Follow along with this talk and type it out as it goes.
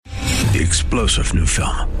the explosive new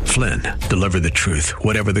film, Flynn, deliver the truth,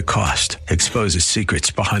 whatever the cost. Exposes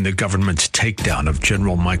secrets behind the government's takedown of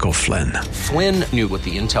General Michael Flynn. Flynn knew what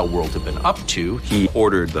the intel world had been up to. He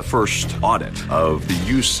ordered the first audit of the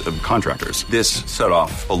use of contractors. This set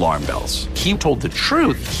off alarm bells. He told the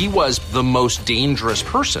truth. He was the most dangerous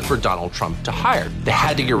person for Donald Trump to hire. They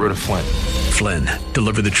had to get rid of Flynn. Flynn,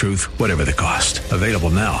 deliver the truth, whatever the cost. Available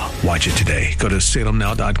now. Watch it today. Go to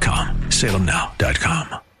salemnow.com.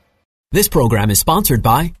 salemnow.com. This program is sponsored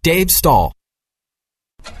by Dave Stahl.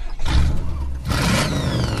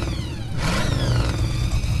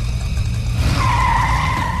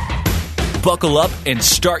 Buckle up and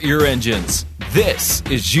start your engines. This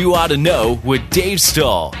is You Ought to Know with Dave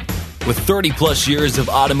Stahl. With 30-plus years of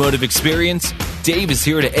automotive experience, Dave is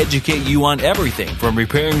here to educate you on everything from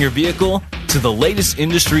repairing your vehicle to the latest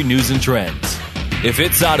industry news and trends. If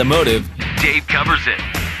it's automotive, Dave covers it.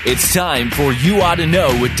 It's time for You Ought to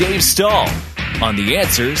Know with Dave Stahl on The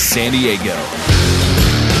Answer San Diego.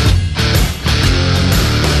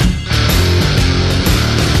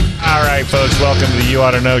 All right, folks, welcome to the You Ought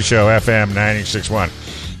to Know Show, FM 96.1,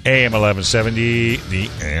 AM 1170, The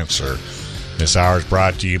Answer. This hour is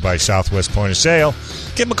brought to you by Southwest Point of Sale.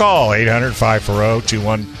 Give them a call,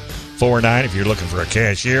 800-540-2149 if you're looking for a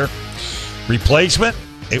cashier. Replacement,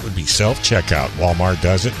 it would be self-checkout. Walmart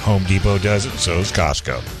does it, Home Depot does it, and so does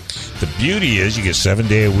Costco. The beauty is you get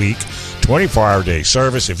 7-day-a-week, 24-hour-day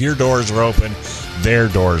service. If your doors are open, their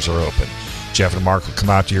doors are open. Jeff and Mark will come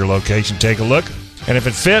out to your location, take a look, and if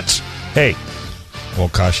it fits, hey, it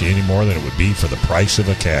won't cost you any more than it would be for the price of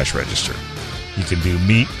a cash register. You can do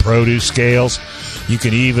meat, produce, scales. You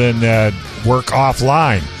can even work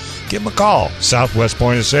offline. Give them a call. Southwest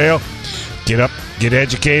Point of Sale. Get up, get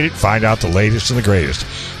educated, find out the latest and the greatest.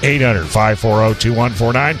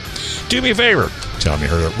 800-540-2149. Do me a favor. Tell me you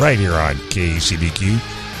heard it right here on KCBQ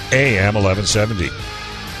AM 1170.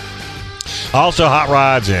 Also, hot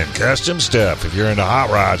rods and custom stuff. If you're into hot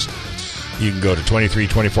rods, you can go to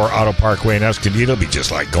 2324 Auto Parkway in Escondido. It'll be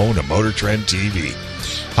just like going to Motor Trend TV.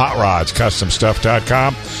 Hot Rods,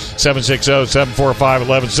 CustomStuff.com,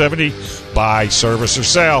 760-745-1170. Buy, service, or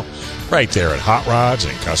sell right there at Hot Rods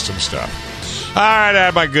and Custom Stuff. All right, I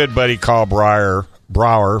have my good buddy Carl Brower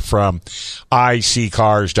from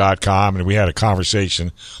iSeeCars.com, and we had a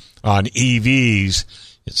conversation on EVs.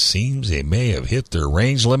 It seems they may have hit their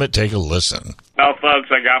range limit. Take a listen. Well, folks,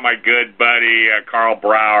 I got my good buddy Carl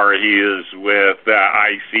Brower. He is with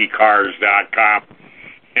iSeeCars.com.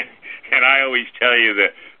 And I always tell you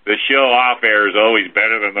that the show off air is always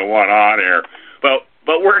better than the one on air. But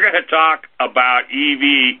we're going to talk about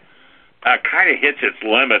EV kind of hits its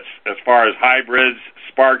limits as far as hybrids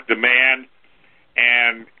spark demand.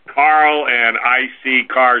 And Carl and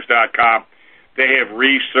iSeeCars.com, they have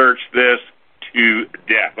researched this to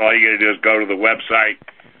death. All you got to do is go to the website,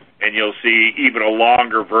 and you'll see even a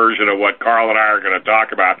longer version of what Carl and I are going to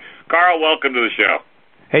talk about. Carl, welcome to the show.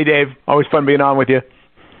 Hey, Dave. Always fun being on with you.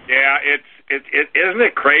 Yeah, isn't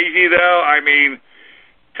it crazy, though? I mean,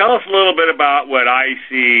 tell us a little bit about what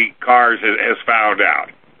IC Cars has found out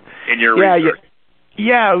in your research.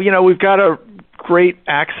 Yeah, we've got a great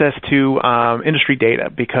access to industry data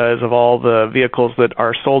because of all the vehicles that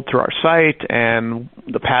are sold through our site and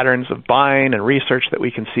the patterns of buying and research that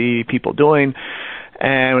we can see people doing.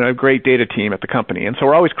 And we have a great data team at the company. And so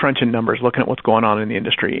we're always crunching numbers, looking at what's going on in the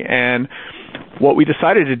industry. And what we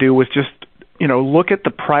decided to do was just look at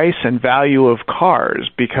the price and value of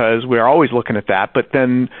cars because we're always looking at that. But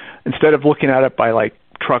then instead of looking at it by like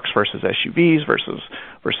trucks versus SUVs versus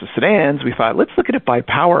sedans, we thought, let's look at it by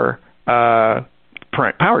powertrain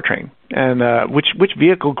and which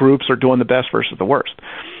vehicle groups are doing the best versus the worst.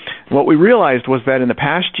 What we realized was that in the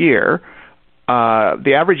past year,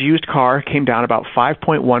 the average used car came down about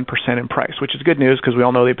 5.1% in price, which is good news because we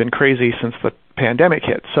all know they've been crazy since the pandemic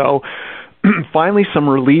hit. So finally some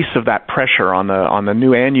release of that pressure on the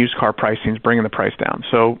new and used car pricing is bringing the price down.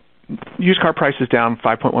 So used car prices down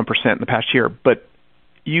 5.1% in the past year, but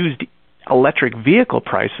used electric vehicle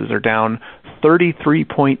prices are down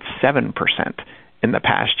 33.7% in the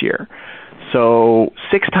past year. So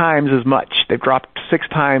 6 times as much. They've dropped 6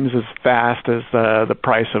 times as fast as the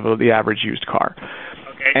price of the average used car.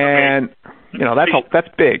 Okay. And that's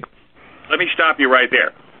big. Let me stop you right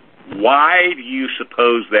there. Why do you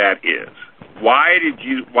suppose that is? Why did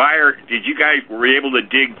you guys were able to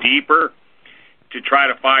dig deeper to try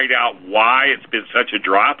to find out why it's been such a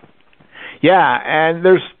drop? Yeah, and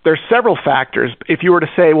there's several factors. If you were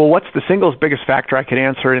to say, well, what's the single biggest factor, I could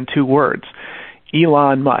answer it in 2 words.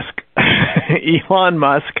 Elon Musk. Elon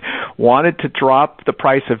Musk wanted to drop the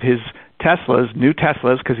price of his new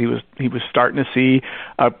Teslas, because he was starting to see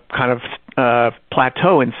a kind of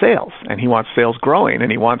plateau in sales, and he wants sales growing,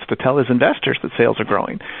 and he wants to tell his investors that sales are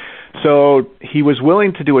growing. So he was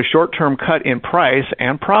willing to do a short-term cut in price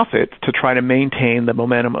and profit to try to maintain the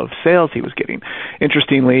momentum of sales he was getting.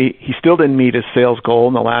 Interestingly, he still didn't meet his sales goal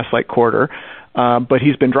in the last quarter, but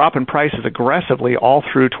he's been dropping prices aggressively all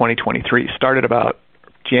through 2023. Started about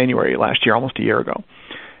January last year, almost a year ago.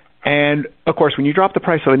 And, of course, when you drop the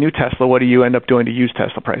price of a new Tesla, what do you end up doing to used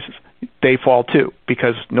Tesla prices? They fall, too,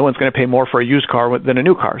 because no one's going to pay more for a used car than a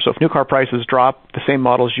new car. So if new car prices drop, the same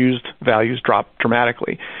model's used values drop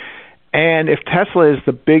dramatically. And if Tesla is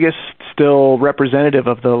the biggest still representative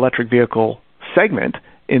of the electric vehicle segment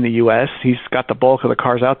in the U.S., he's got the bulk of the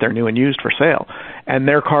cars out there, new and used, for sale, and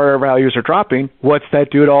their car values are dropping, what's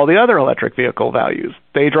that do to all the other electric vehicle values?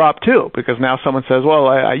 They drop too, because now someone says, well,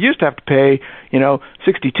 I used to have to pay,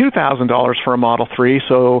 $62,000 for a Model 3,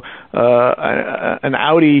 so an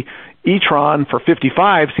Audi e-tron for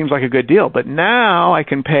 $55,000 seems like a good deal, but now I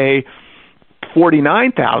can pay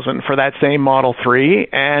 $49,000 for that same Model 3,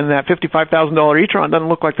 and that $55,000 e-tron doesn't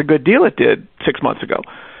look like the good deal it did 6 months ago.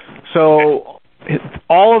 So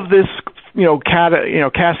all of this,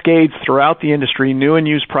 cascades throughout the industry, new and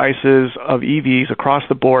used prices of EVs across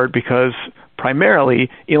the board, because primarily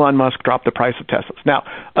Elon Musk dropped the price of Teslas. Now,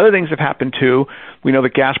 other things have happened too. We know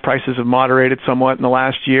that gas prices have moderated somewhat in the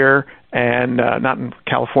last year, and not in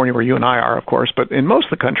California where you and I are, of course, but in most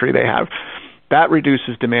of the country they have. That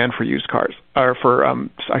reduces demand for used cars, or for,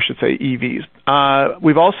 EVs.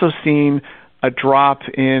 We've also seen a drop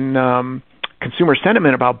in consumer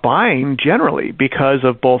sentiment about buying generally because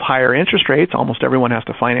of both higher interest rates. Almost everyone has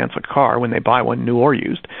to finance a car when they buy one, new or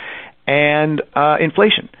used, and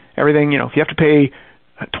inflation. Everything, if you have to pay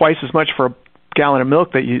twice as much for a gallon of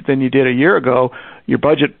milk than you did a year ago, your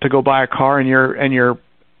budget to go buy a car and your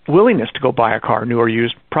willingness to go buy a car, new or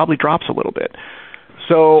used, probably drops a little bit.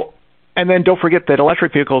 So. And then don't forget that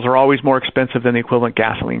electric vehicles are always more expensive than the equivalent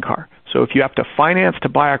gasoline car. So if you have to finance to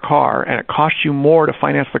buy a car, and it costs you more to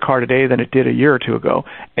finance the car today than it did a year or two ago,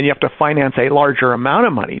 and you have to finance a larger amount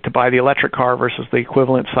of money to buy the electric car versus the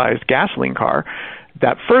equivalent sized gasoline car,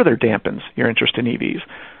 that further dampens your interest in EVs.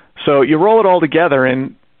 So you roll it all together,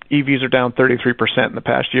 and EVs are down 33% in the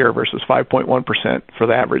past year versus 5.1% for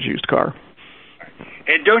the average used car.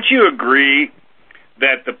 And don't you agree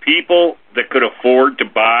that the people that could afford to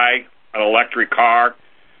buy an electric car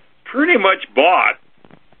pretty much bought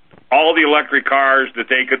all the electric cars that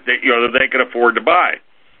they could afford to buy?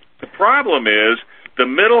 The problem is the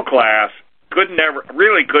middle class couldn't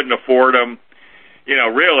afford them,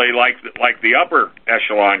 really like the upper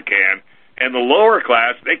echelon can, and the lower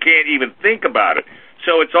class, they can't even think about it.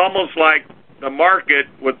 So it's almost like the market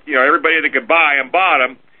with everybody that could buy them bought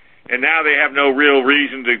them, and now they have no real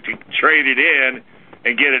reason to trade it in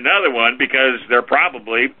and get another one because they're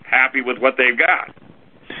probably happy with what they've got.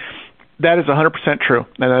 That is 100% true,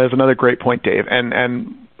 and that is another great point, Dave. And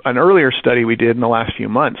an earlier study we did in the last few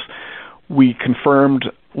months, we confirmed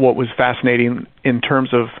what was fascinating in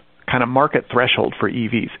terms of kind of market threshold for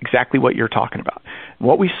EVs, exactly what you're talking about. And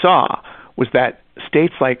what we saw was that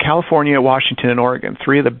states like California, Washington, and Oregon,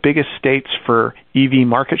 three of the biggest states for EV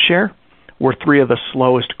market share, were three of the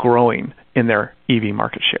slowest growing in their EV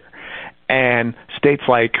market share. And states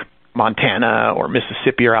like Montana or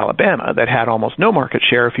Mississippi or Alabama that had almost no market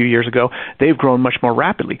share a few years ago, they've grown much more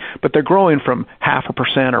rapidly. But they're growing from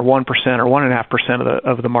 0.5% or 1% or 1.5%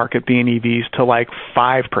 of the market being EVs to like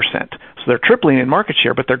 5%. So they're tripling in market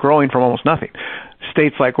share, but they're growing from almost nothing.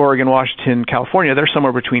 States like Oregon, Washington, California, they're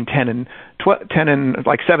somewhere between 7 and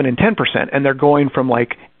 10%, and they're going from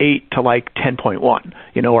like 8 to like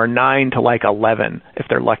 10.1, or 9 to like 11 if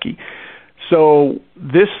they're lucky. So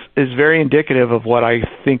this is very indicative of what I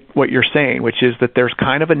think what you're saying, which is that there's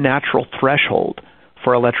kind of a natural threshold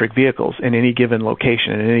for electric vehicles in any given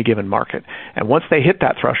location, in any given market. And once they hit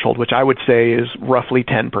that threshold, which I would say is roughly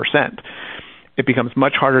 10%, it becomes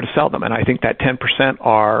much harder to sell them. And I think that 10%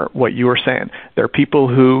 are what you were saying. There are people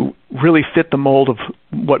who really fit the mold of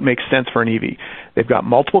what makes sense for an EV. They've got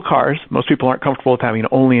multiple cars. Most people aren't comfortable with having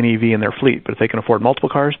only an EV in their fleet, but if they can afford multiple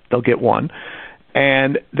cars, they'll get one.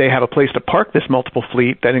 And they have a place to park this multiple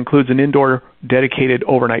fleet that includes an indoor dedicated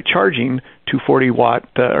overnight charging 240-watt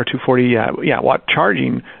or 240-watt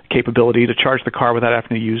charging capability to charge the car without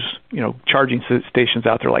having to use charging stations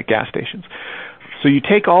out there like gas stations. So you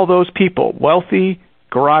take all those people, wealthy,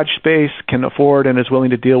 garage space, can afford and is willing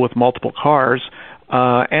to deal with multiple cars,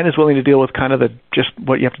 and is willing to deal with kind of just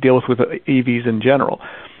what you have to deal with EVs in general,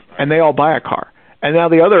 and they all buy a car. And now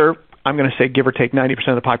the other, I'm going to say give or take 90%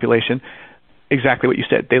 of the population, exactly what you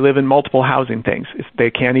said. They live in multiple housing things. They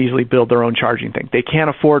can't easily build their own charging thing. They can't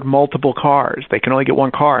afford multiple cars. They can only get one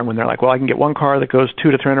car. And when they're like, well, I can get one car that goes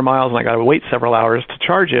 200 to 300 miles and I got to wait several hours to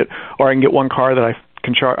charge it, or I can get one car that I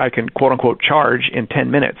can quote unquote charge in 10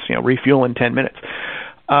 minutes, refuel in 10 minutes.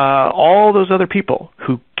 All those other people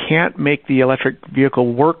who can't make the electric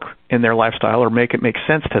vehicle work in their lifestyle or make it make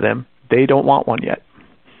sense to them, they don't want one yet.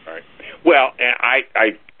 Right. Well, and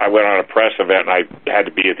I went on a press event, and I had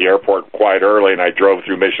to be at the airport quite early, and I drove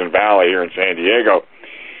through Mission Valley here in San Diego,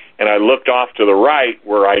 and I looked off to the right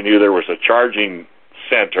where I knew there was a charging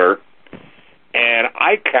center, and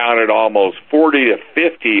I counted almost 40 to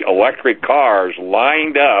 50 electric cars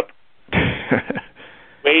lined up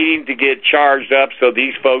waiting to get charged up so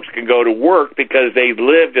these folks can go to work, because they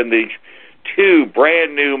lived in these two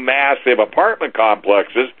brand new massive apartment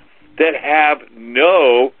complexes that have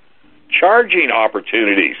no charging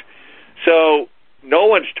opportunities. So no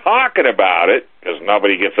one's talking about it because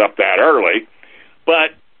nobody gets up that early,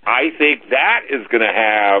 but I think that is going to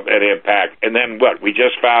have an impact. And then what? We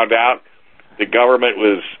just found out the government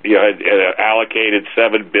was had allocated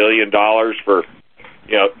 $7 billion for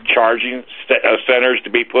charging centers to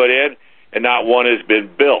be put in, and not one has been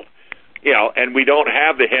built. And we don't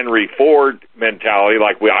have the Henry Ford mentality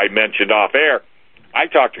like I mentioned off air. I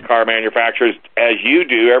talk to car manufacturers, as you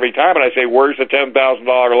do, every time, and I say, where's the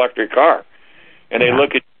 $10,000 electric car? And they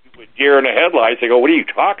look at you with deer in the headlights. They go, what are you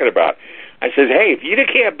talking about? I said, hey, if you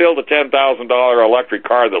can't build a $10,000 electric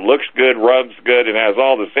car that looks good, runs good, and has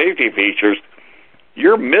all the safety features,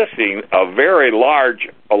 you're missing a very large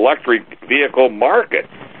electric vehicle market.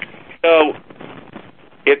 So,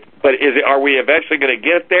 are we eventually going to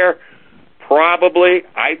get there? Probably.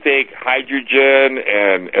 I think hydrogen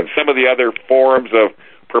and some of the other forms of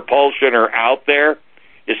propulsion are out there.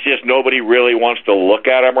 It's just nobody really wants to look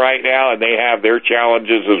at them right now, and they have their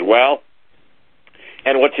challenges as well.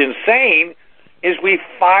 And what's insane is we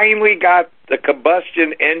finally got the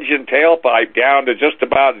combustion engine tailpipe down to just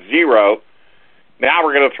about zero. Now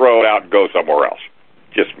we're going to throw it out and go somewhere else.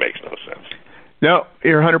 Just makes no sense. No,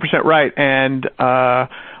 you're 100% right. And I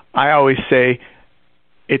always say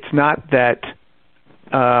it's not that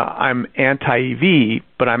I'm anti-EV,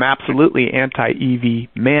 but I'm absolutely anti-EV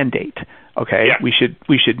mandate. Okay, yeah.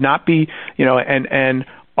 We should not be, and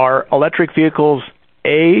are electric vehicles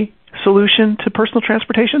a solution to personal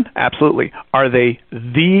transportation? Absolutely. Are they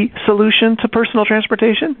the solution to personal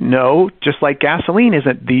transportation? No, just like gasoline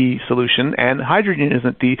isn't the solution and hydrogen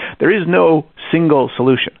isn't there is no single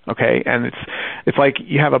solution, okay? And it's like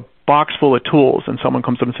you have a box full of tools and someone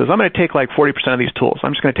comes up and says, I'm going to take like 40% of these tools.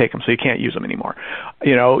 I'm just going to take them so you can't use them anymore.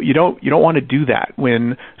 You don't want to do that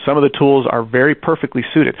when some of the tools are very perfectly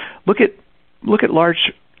suited. Look at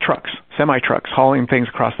large trucks, semi-trucks hauling things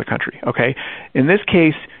across the country, okay? In this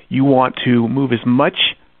case, you want to move as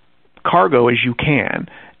much cargo as you can,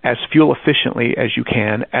 as fuel efficiently as you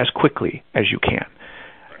can, as quickly as you can.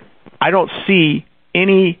 I don't see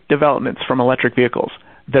any developments from electric vehicles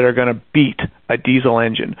that are going to beat a diesel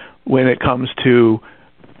engine when it comes to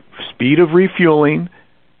speed of refueling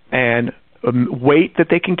and weight that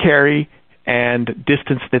they can carry and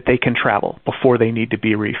distance that they can travel before they need to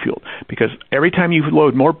be refueled. Because every time you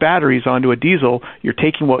load more batteries onto a diesel, you're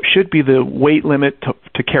taking what should be the weight limit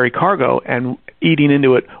to carry cargo and eating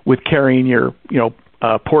into it with carrying your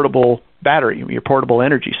portable battery, your portable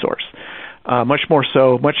energy source. Much more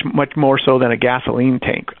so than a gasoline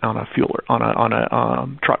tank on a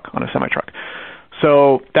truck, on a semi truck.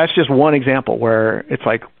 So that's just one example where it's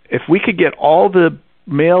like if we could get all the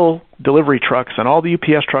mail delivery trucks and all the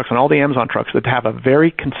UPS trucks and all the Amazon trucks that have a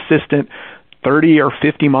very consistent 30 or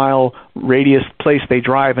 50 mile radius place they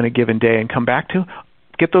drive in a given day and come back to,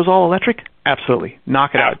 get those all electric? Absolutely.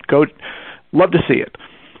 Knock it out. Love to see it.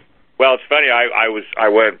 Well, it's funny. I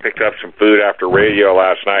went and picked up some food after radio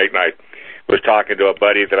last night, and I was talking to a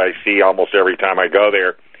buddy that I see almost every time I go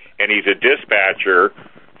there, and he's a dispatcher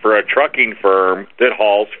for a trucking firm that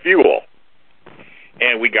hauls fuel.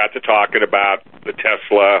 And we got to talking about the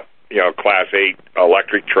Tesla, Class 8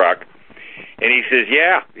 electric truck. And he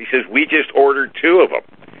says, we just ordered 2 of them.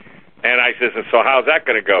 And I says, so how's that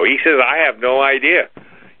going to go? He says, I have no idea.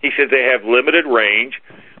 He says they have limited range,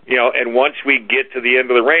 and once we get to the end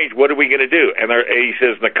of the range, what are we going to do? And he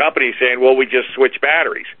says, the company's saying, well, we just switch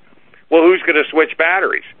batteries. Well, who's going to switch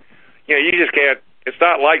batteries? You just can't. It's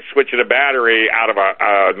not like switching a battery out of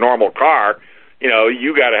a normal car.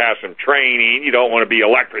 You got to have some training. You don't want to be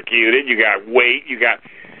electrocuted. You got weight.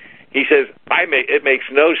 He says, it makes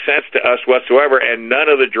no sense to us whatsoever, and none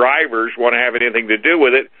of the drivers want to have anything to do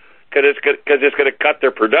with it because it's going to cut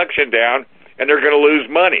their production down, and they're going to lose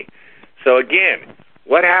money. So again,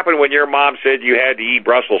 What happened when your mom said you had to eat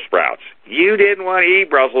Brussels sprouts? You didn't want to eat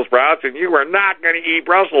Brussels sprouts, and you were not going to eat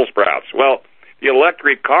Brussels sprouts. Well, the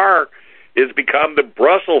electric car has become the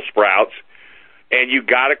Brussels sprouts, and you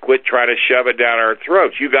got to quit trying to shove it down our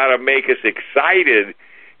throats. You got to make us excited,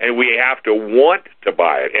 and we have to want to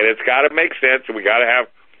buy it. And it's got to make sense, and we got to have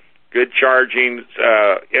good charging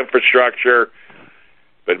infrastructure.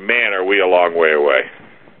 But, man, are we a long way away.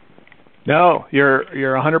 No, you're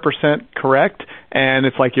 100% correct, and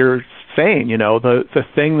it's like you're saying, the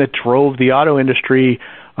thing that drove the auto industry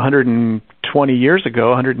 120 years ago,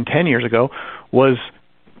 110 years ago, was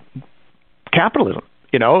capitalism.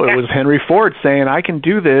 It was Henry Ford saying, I can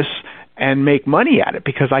do this and make money at it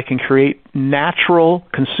because I can create natural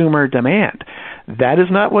consumer demand. That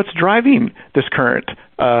is not what's driving this current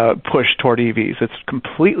push toward EVs. It's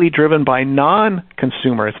completely driven by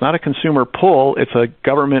non-consumer. It's not a consumer pull. It's a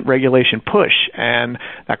government regulation push, and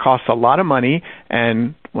that costs a lot of money.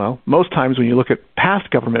 And, well, most times when you look at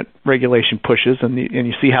past government regulation pushes and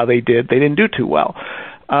you see how they didn't do too well.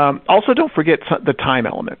 Also, don't forget the time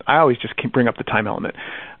element. I always just bring up the time element.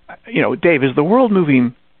 Dave, is the world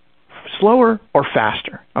moving slower or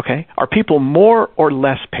faster? Okay, are people more or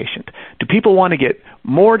less patient? Do people want to get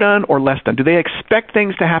more done or less done? Do they expect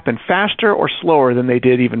things to happen faster or slower than they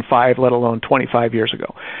did even 5, let alone 25 years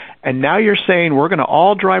ago? And now you're saying we're going to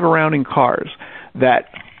all drive around in cars that,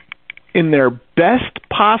 in their best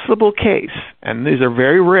possible case, and these are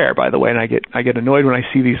very rare, by the way, and I get annoyed when I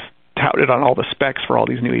see these touted on all the specs for all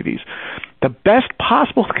these new EVs. The best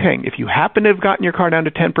possible thing, if you happen to have gotten your car down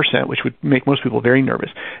to 10%, which would make most people very nervous,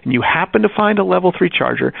 and you happen to find a level 3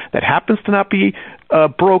 charger that happens to not be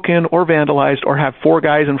broken or vandalized or have 4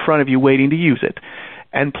 guys in front of you waiting to use it,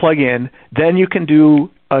 and plug in, then you can do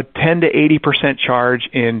a 10 to 80% charge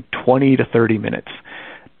in 20 to 30 minutes.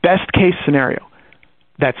 Best case scenario.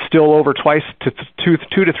 That's still over twice to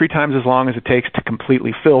two to three times as long as it takes to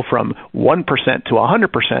completely fill from 1% to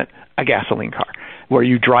 100% a gasoline car, where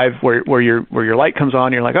you drive, where your light comes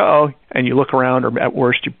on, you're like, uh-oh, and you look around, or at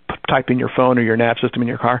worst, you type in your phone or your nav system in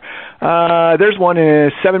your car. There's one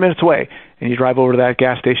 7 minutes away, and you drive over to that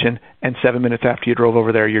gas station, and 7 minutes after you drove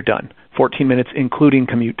over there, you're done. 14 minutes, including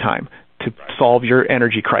commute time, to solve your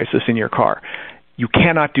energy crisis in your car. You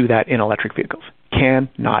cannot do that in electric vehicles.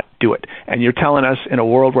 Cannot do it. And you're telling us in a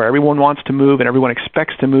world where everyone wants to move and everyone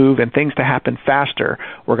expects to move and things to happen faster,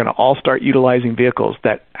 we're going to all start utilizing vehicles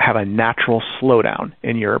that have a natural slowdown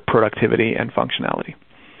in your productivity and functionality.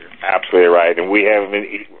 Absolutely right. And we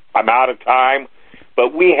haven't, I'm out of time,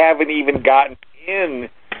 but we haven't even gotten into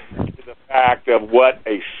the fact of what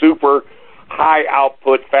a super high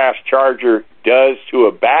output fast charger does to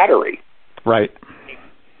a battery. Right.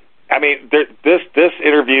 I mean, this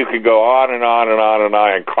interview could go on and on and on and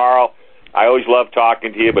on. And Carl, I always love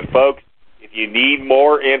talking to you. But folks, if you need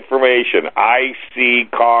more information,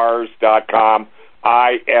 iSeeCars.com,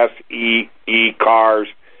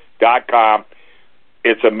 ISEECars.com.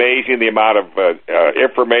 It's amazing the amount of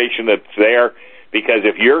information that's there. Because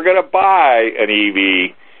if you're going to buy an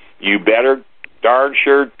EV, you better darn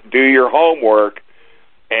sure do your homework.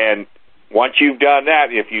 And once you've done that,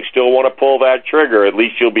 if you still want to pull that trigger, at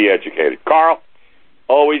least you'll be educated. Carl,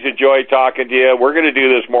 always enjoy talking to you. We're going to do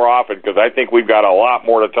this more often because I think we've got a lot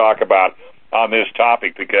more to talk about on this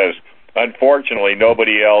topic because, unfortunately,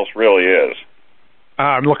 nobody else really is.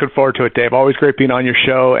 I'm looking forward to it, Dave. Always great being on your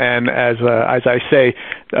show. And as I say,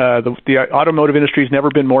 the automotive industry has never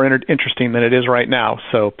been more interesting than it is right now.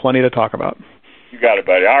 So plenty to talk about. You got it,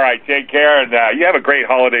 buddy. All right, take care, and you have a great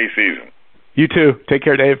holiday season. You too. Take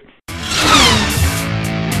care, Dave.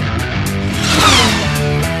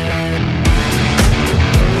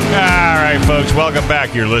 All right, folks, welcome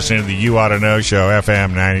back. You're listening to the You Ought to Know Show,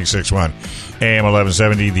 FM 96.1, AM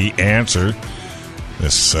 1170, The Answer.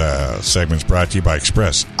 This segment's brought to you by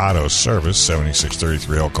Express Auto Service,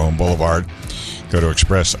 7633 El Cajon Boulevard. Go to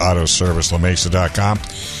ExpressAutoServiceLaMesa.com.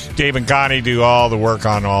 Dave and Connie do all the work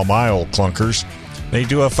on all my old clunkers. They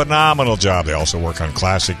do a phenomenal job. They also work on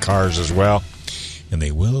classic cars as well. And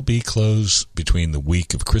they will be closed between the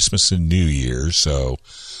week of Christmas and New Year's, so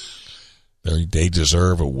they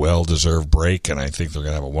deserve a well-deserved break, and I think they're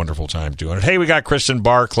going to have a wonderful time doing it. Hey, we got Kristen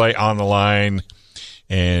Barclay on the line,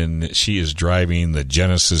 and she is driving the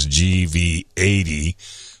Genesis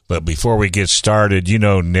GV80. But before we get started, you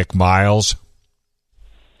know Nick Miles?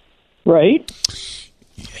 Right.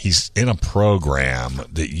 He's in a program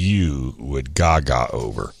that you would gaga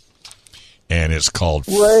over, and it's called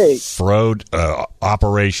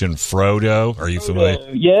Operation Frodo. Are you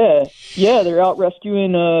familiar? Yeah, they're out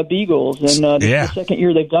rescuing beagles, and this is the second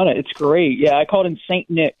year they've done it. It's great. Yeah, I called him Saint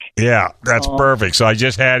Nick. Yeah, that's perfect. So I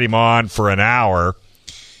just had him on for an hour,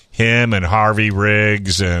 him and Harvey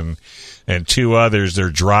Riggs and two others. They're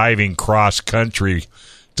driving cross country,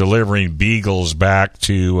 delivering beagles back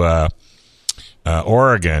to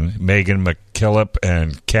Oregon. Megan McKillop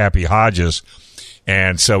and Cappy Hodges.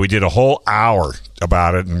 And so we did a whole hour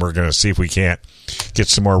about it, and we're going to see if we can't get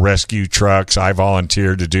some more rescue trucks. I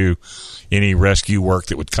volunteered to do any rescue work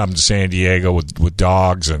that would come to San Diego with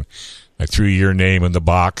dogs, and I threw your name in the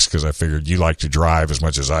box because I figured you like to drive as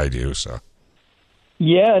much as I do. So.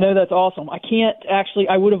 Yeah, no, that's awesome. I can't actually –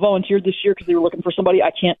 I would have volunteered this year because they were looking for somebody.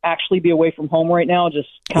 I can't actually be away from home right now just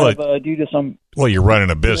kind of due to some – Well, you're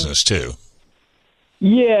running a business too.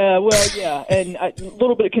 Yeah, well, yeah, and a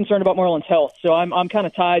little bit concerned about Marlon's health, so I'm kind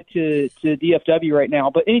of tied to DFW right now.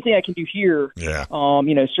 But anything I can do here,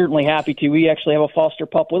 certainly happy to. We actually have a foster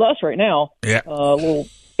pup with us right now, a little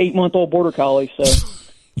 8-month-old border collie. So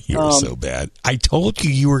you're so bad. I told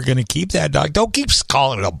you were going to keep that dog. Don't keep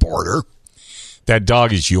calling it a border. That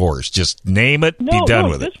dog is yours. Just name it. Be done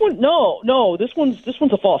with it. This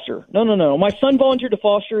one's a foster. No. My son volunteered to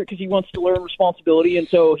foster it because he wants to learn responsibility, and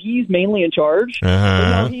so he's mainly in charge.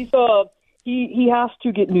 Now he has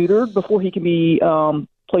to get neutered before he can be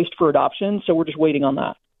placed for adoption. So we're just waiting on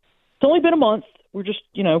that. It's only been a month. We're just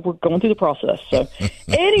we're going through the process. So,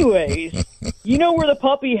 anyways, where the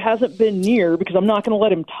puppy hasn't been near because I'm not going to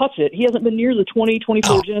let him touch it. He hasn't been near the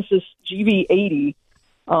 2024 Genesis GV80.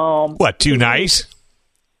 What, too nice?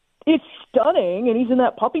 It's stunning, and he's in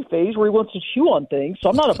that puppy phase where he wants to chew on things. So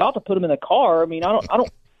I'm not about to put him in the car. I mean, I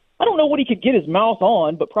don't know what he could get his mouth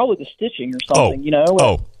on, but probably the stitching or something.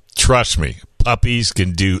 Trust me, puppies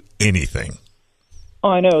can do anything.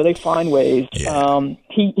 I know they find ways. Yeah.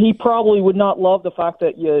 He probably would not love the fact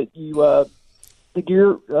that the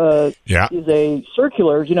gear is a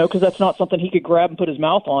circular, because that's not something he could grab and put his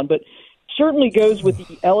mouth on, but. Certainly goes with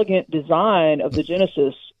the elegant design of the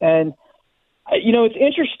Genesis. And, it's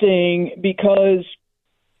interesting because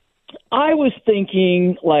I was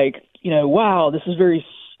thinking wow, this is very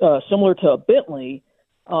similar to a Bentley.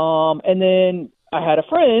 And then I had a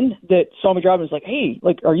friend that saw me driving and was like, hey,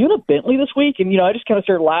 are you in a Bentley this week? And, I just kind of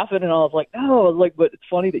started laughing and I was like, no, but it's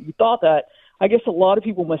funny that you thought that. I guess a lot of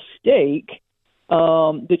people mistake the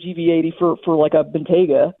GV80 for like a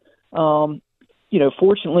Bentayga.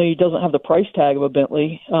 Fortunately, it doesn't have the price tag of a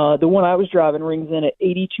Bentley. The one I was driving rings in at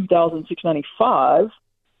 $82,695.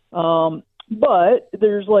 But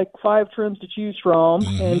there's 5 trims to choose from,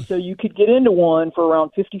 and so you could get into one for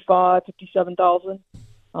around $55,000,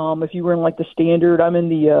 $57,000. If you were in the standard, I'm in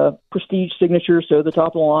the Prestige Signature, so the top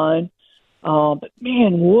of the line. But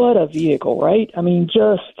man, what a vehicle, right? I mean,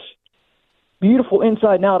 just beautiful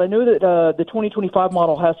inside and out. I know that the 2025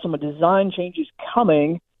 model has some design changes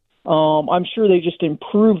coming. I'm sure they just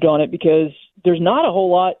improved on it because there's not a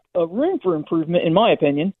whole lot of room for improvement, in my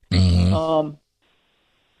opinion.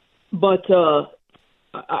 But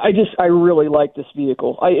I really like this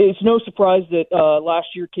vehicle. It's no surprise that last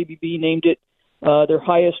year KBB named it their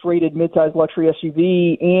highest rated midsize luxury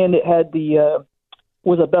SUV, and it had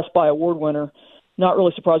was a Best Buy award winner. Not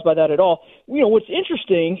really surprised by that at all. What's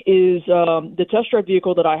interesting is the test drive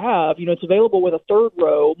vehicle that I have, it's available with a third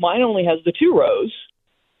row. Mine only has the 2 rows.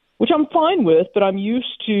 Which I'm fine with, but I'm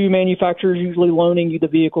used to manufacturers usually loaning you the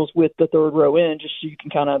vehicles with the third row in just so you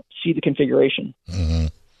can kind of see the configuration.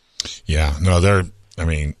 Yeah, no,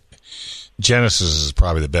 Genesis is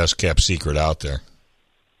probably the best kept secret out there.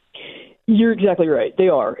 You're exactly right. They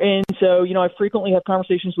are. And so, I frequently have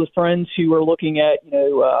conversations with friends who are looking at,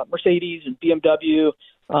 Mercedes and BMW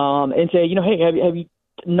and say, hey, have you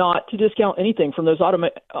not to discount anything from those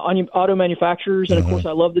auto manufacturers. And of course,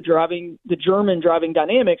 I love the German driving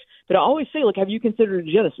dynamics, but I always say, have you considered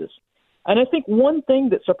a Genesis? And I think one thing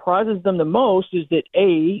that surprises them the most is that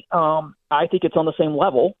I think it's on the same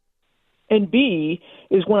level. And B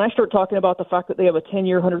is when I start talking about the fact that they have a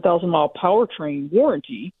 10-year, 100,000-mile powertrain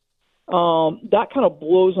warranty, that kind of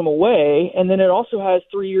blows them away. And then it also has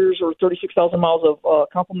 3 years or 36,000 miles of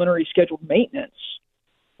complimentary scheduled maintenance,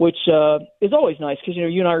 which is always nice because,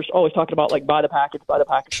 you and I are always talking about, buy the package, buy the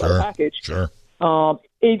package, buy the package. Sure.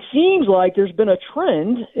 It seems like there's been a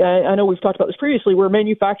trend, I know we've talked about this previously, where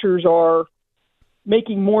manufacturers are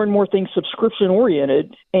making more and more things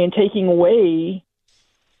subscription-oriented and taking away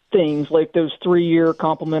things like those 3-year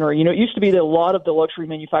complimentary. It used to be that a lot of the luxury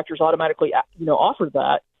manufacturers automatically, offered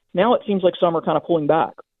that. Now it seems like some are kind of pulling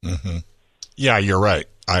back. Yeah, you're right.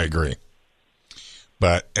 I agree.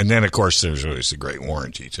 And then, of course, there's always a great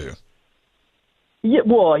warranty, too. Yeah,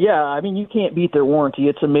 well, yeah. I mean, you can't beat their warranty.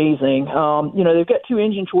 It's amazing. They've got 2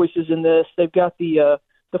 engine choices in this. They've got the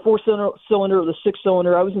 4-cylinder or the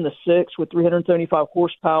 6-cylinder. I was in the 6 with 375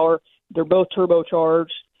 horsepower. They're both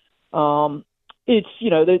turbocharged. it's,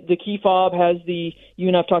 the key fob has you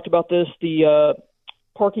and I've talked about this, the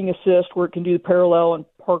parking assist where it can do the parallel and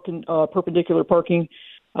perpendicular parking.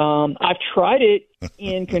 I've tried it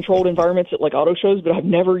in controlled environments at like auto shows, but I've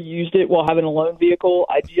never used it while having a loan vehicle.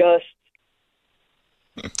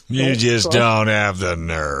 You just don't have the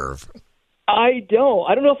nerve. I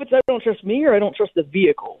don't know if it's I don't trust me or I don't trust the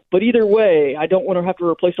vehicle. But either way, I don't want to have to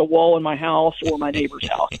replace a wall in my house or my neighbor's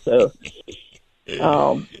house. So,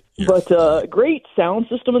 but great sound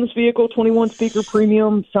system in this vehicle, 21-speaker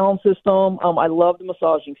premium sound system. I love the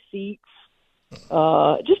massaging seats.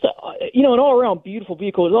 Just an all-around beautiful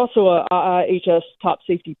vehicle. It's also a IIHS Top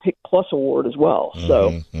Safety Pick Plus award as well.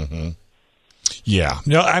 So, yeah,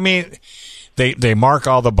 no, I mean, they mark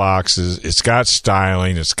all the boxes. It's got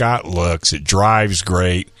styling. It's got looks. It drives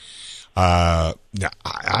great. I'm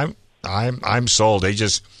sold.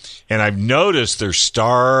 And I've noticed they're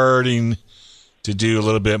starting to do a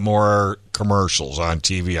little bit more commercials on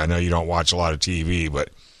TV. I know you don't watch a lot of TV, but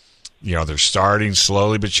they're starting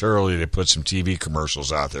slowly but surely to put some TV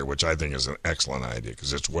commercials out there, which I think is an excellent idea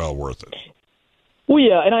because it's well worth it. Well,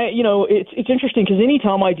 yeah, and it's interesting because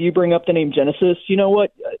anytime I do bring up the name Genesis, you know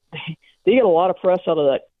what? They get a lot of press out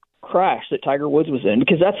of that crash that Tiger Woods was in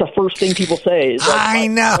because that's the first thing people say. Is like, I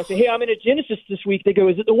know. I say, hey, I'm in a Genesis this week. They go,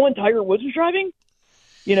 is it the one Tiger Woods was driving?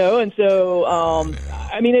 And so,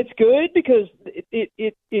 I mean, it's good because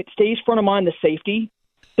it stays front of mind, the safety.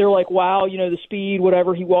 They're like, wow, the speed,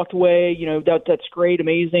 whatever, he walked away, that's great,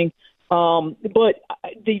 amazing. But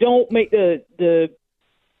they don't make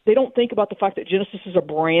they don't think about the fact that Genesis is a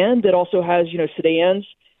brand that also has, sedans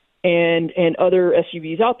and other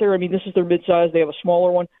SUVs out there. I mean, this is their midsize. They have a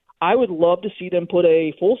smaller one. I would love to see them put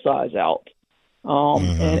a full size out.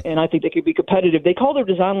 And I think they could be competitive. They call their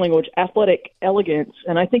design language athletic elegance.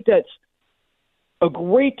 And I think that's a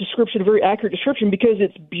great description, a very accurate description because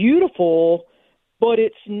it's beautiful, but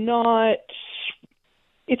it's not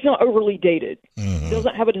overly dated. It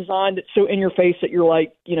doesn't have a design that's so in your face that you're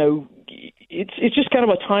like, it's just kind of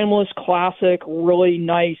a timeless, classic, really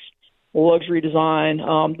nice luxury design.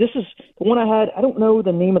 This is the one I had. I don't know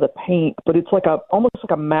the name of the paint, but it's like almost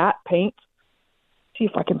like a matte paint. See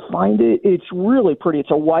if I can find it. It's really pretty.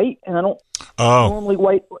 It's a white, and I don't normally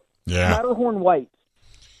white. Yeah, Matterhorn white.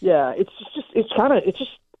 Yeah, it's just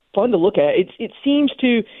fun to look at. It seems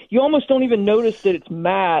to, you almost don't even notice that it's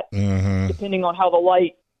matte, depending on how the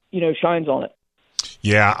light shines on it.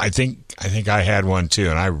 Yeah, I think I had one too,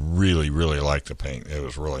 and I really, really liked the paint. It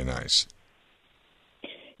was really nice.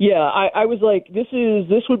 Yeah, I was like, this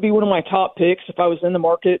would be one of my top picks if I was in the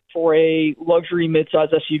market for a luxury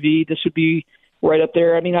midsize SUV. This would be right up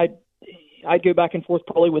there. I mean, I'd go back and forth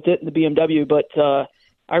probably with it and the BMW, but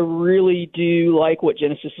I really do like what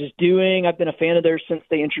Genesis is doing. I've been a fan of theirs since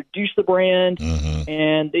they introduced the brand,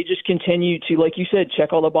 and they just continue to, like you said,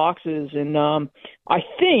 check all the boxes. And I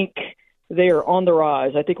think they are on the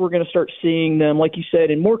rise. I think we're going to start seeing them, like you said,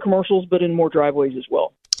 in more commercials, but in more driveways as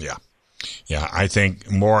well. Yeah. Yeah, I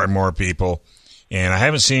think more and more people, and I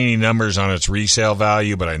haven't seen any numbers on its resale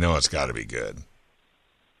value, but I know it's got to be good.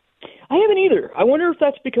 I haven't either. I wonder if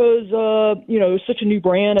that's because, it's such a new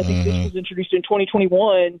brand. I think this was introduced in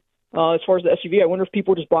 2021 as far as the SUV. I wonder if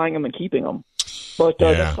people are just buying them and keeping them. But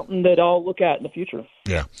that's something that I'll look at in the future.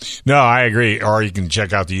 Yeah. No, I agree. Or you can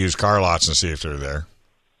check out the used car lots and see if they're there.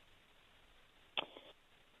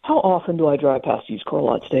 How often do I drive past used car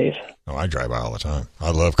lots, Dave? Oh, I drive by all the time. I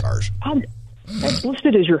love cars. That's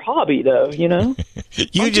listed as your hobby, though,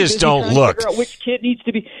 You just don't look. Figure out which kid needs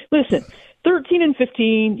to be. Listen, 13 and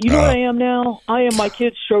 15, you know what I am now? I am my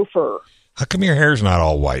kid's chauffeur. How come your hair's not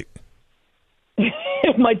all white?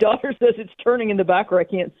 My daughter says it's turning in the back where I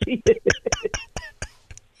can't see it.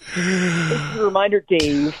 It's a reminder,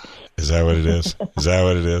 Dave. Is that what it is? Is that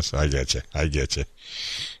what it is? I get you.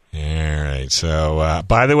 All right. So,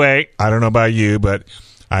 by the way, I don't know about you, but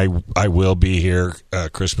I will be here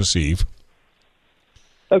Christmas Eve.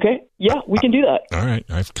 Okay. Yeah, we can do that. All right.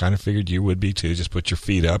 I kind of figured you would be too. Just put your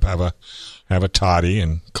feet up, have a toddy,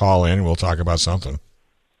 and call in, and we'll talk about something.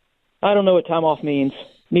 I don't know what time off means.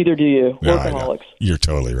 Neither do you. No, Workaholics. You're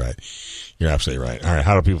totally right. You're absolutely right. All right.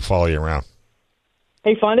 How do people follow you around?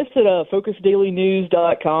 Hey, find us at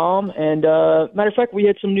FocusDailyNews.com. And matter of fact, we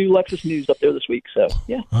had some new Lexus news up there this week. So,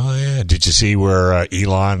 yeah. Oh, yeah. Did you see where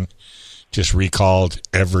Elon just recalled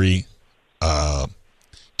every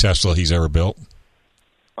Tesla he's ever built?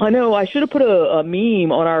 I know. I should have put a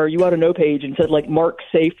meme on our You Ought to Know page and said, Mark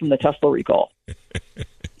safe from the Tesla recall.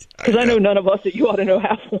 Because I know none of us at You Ought to Know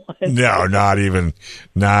have one. No, not even.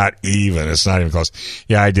 It's not even close.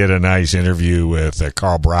 Yeah, I did a nice interview with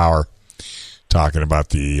Carl Brower talking about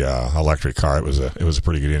the electric car. It was a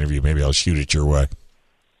pretty good interview. Maybe I'll shoot it your way.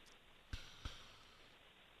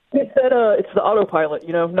 It's the autopilot.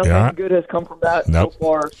 Nothing good has come from that so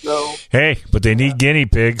far. So hey, but they need guinea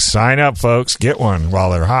pigs. Sign up, folks. Get one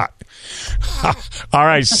while they're hot. All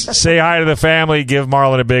right, say hi to the family. Give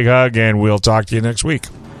Marlon a big hug, and we'll talk to you next week.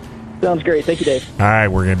 Sounds great. Thank you, Dave. All right,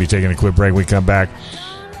 we're going to be taking a quick break. When we come back,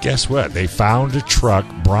 guess what? They found a truck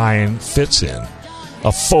Brian fits in,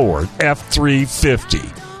 a Ford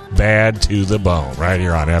F-350. Bad to the bone, right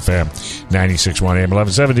here on FM 96.1 AM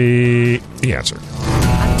 1170. The Answer.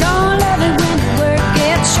 I don't love it when the work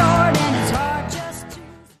gets short and it's hard just to...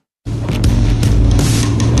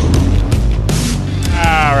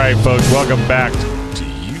 All right, folks, welcome back to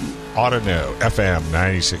You Ought to Know, FM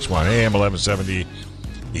 96.1 AM 1170.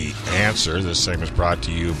 The Answer. This segment is brought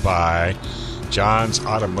to you by John's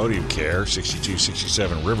Automotive Care,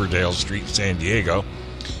 6267 Riverdale Street, San Diego.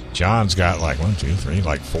 John's got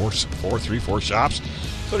four shops.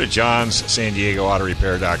 Go to John's San Diego Auto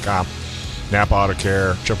Repair.com. Napa Auto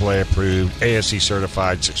Care, AAA approved, ASC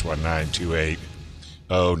certified,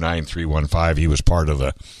 619-280-9315. He was part of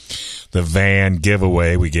the van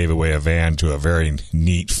giveaway. We gave away a van to a very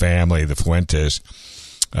neat family, the Fuentes.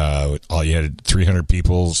 All you had 300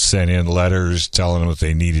 people sent in letters telling them that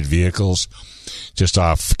they needed vehicles. Just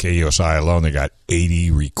off KUSI alone, they got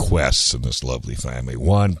 80 requests in this lovely family.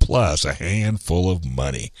 One plus a handful of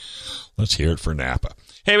money. Let's hear it for Napa.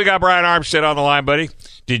 Hey, we got Brian Armstead on the line, buddy.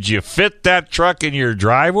 Did you fit that truck in your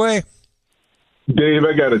driveway? Dave,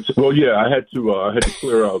 I got it. Well, yeah, I had to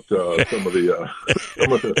clear out some of the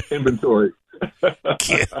inventory.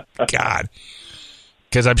 God,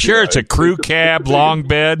 because I'm sure it's a crew cab, long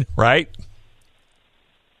bed, right?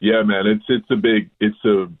 Yeah, man, it's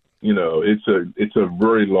a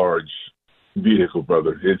very large vehicle,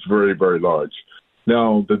 brother. It's very, very large.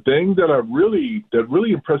 Now, the thing that really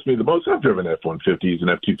impressed me the most, I've driven F-150s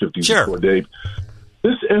and F-250s before, Dave.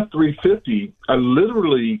 This F-350, I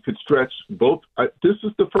literally could stretch both. This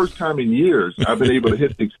is the first time in years I've been able to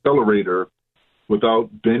hit the accelerator without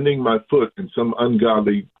bending my foot in some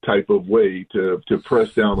ungodly type of way to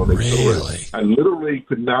press down on the accelerator. I literally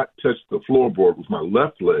could not touch the floorboard with my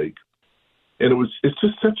left leg. And it's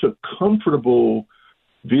just such a comfortable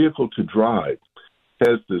vehicle to drive. It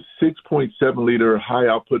has the 6.7-liter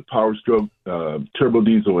high-output power stroke turbo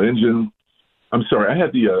diesel engine. I'm sorry, I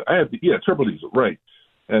had the turbo diesel, right?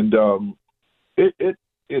 And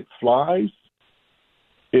it flies.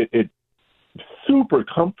 It's super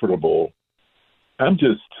comfortable. I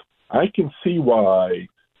can see why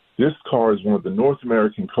this car is one of the North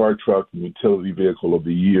American Car Truck and Utility Vehicle of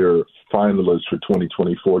the Year finalists for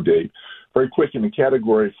 2024, Dave. Very quick in the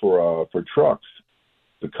category for trucks,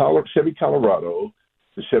 the Chevy Colorado,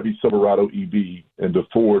 the Chevy Silverado EV, and the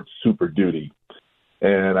Ford Super Duty.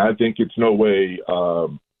 And I think it's no way,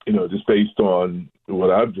 just based on what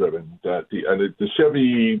I've driven, that the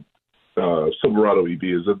Chevy Silverado EV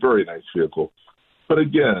is a very nice vehicle. But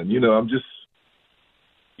again,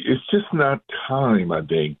 it's just not time, I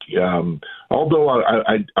think. Although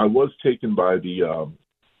I was taken by the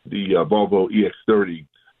Volvo EX30,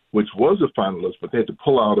 which was a finalist, but they had to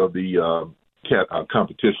pull out of the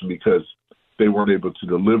competition because they weren't able to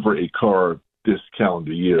deliver a car this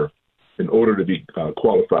calendar year. In order to be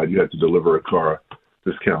qualified, you had to deliver a car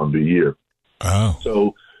this calendar year. Oh.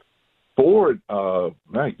 So Ford,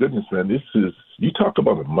 my goodness, man, you talk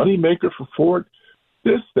about a moneymaker for Ford.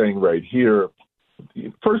 This thing right here,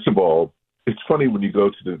 first of all, it's funny when you go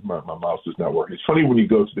to my mouse is not working. It's funny when you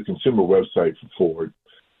go to the consumer website for Ford,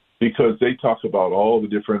 because they talk about all the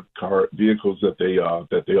different car vehicles that they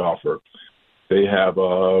offer. They have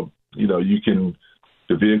SUVs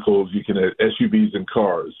and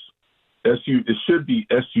cars. It should be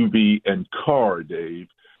SUV and car, Dave,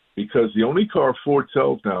 because the only car Ford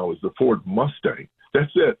sells now is the Ford Mustang.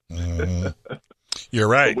 That's it. You're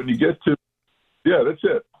right. But when you get to that's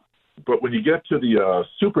it. But when you get to the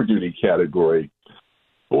Super Duty category,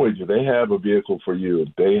 boy, do they have a vehicle for you.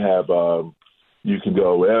 They have you can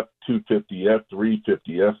go F-250,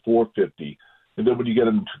 F-350, F-450, and then when you get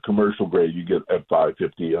into commercial grade, you get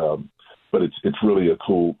F-550. But it's really a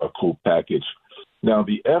cool package. Now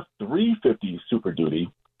the F-350 Super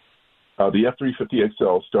Duty, the F-350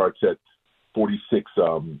 XL starts at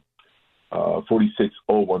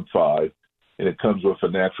 $46,015, and it comes with a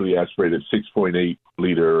naturally aspirated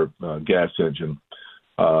 6.8-liter gas engine.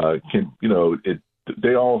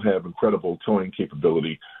 They all have incredible towing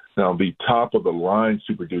capability. Now, the top of the line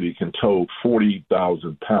Super Duty can tow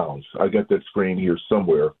 40,000 pounds. I got that screen here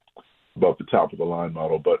somewhere about the top of the line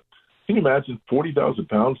model, but can you imagine 40,000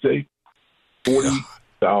 pounds, Dave?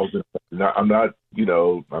 40,000. I'm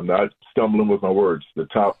not stumbling with my words. The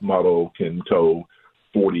top model can tow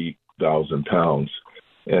 40,000 pounds.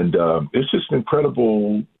 And it's just an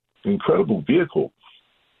incredible vehicle.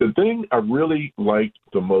 The thing I really liked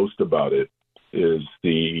the most about it is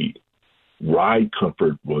the ride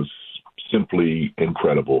comfort was simply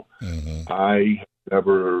incredible. Mm-hmm. I have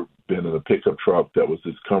never been in a pickup truck that was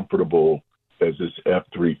as comfortable as this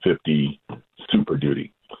F-350 Super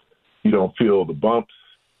Duty. You don't feel the bumps,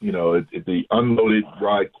 the unloaded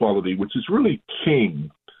ride quality, which is really king.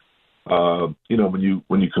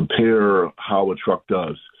 When you compare how a truck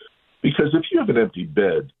does, because if you have an empty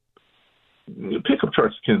bed, pickup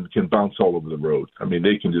trucks can bounce all over the road. I mean,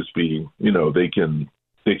 they can just be, they can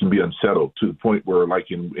be unsettled to the point where,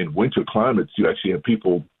 like in winter climates, you actually have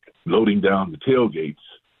people loading down the tailgates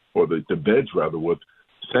or the beds rather with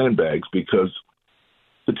sandbags because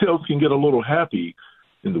the tails can get a little happy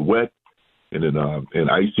in the wet and in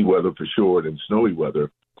icy weather for sure, and in snowy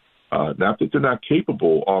weather. Not that they're not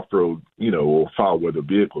capable off-road, or foul weather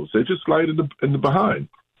vehicles. They just slide in the behind.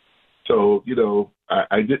 So,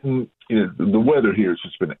 I didn't, the weather here has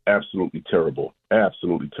just been absolutely terrible.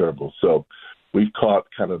 So we've caught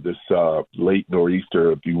kind of this late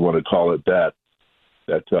nor'easter, if you want to call it that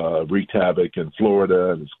wreaked havoc in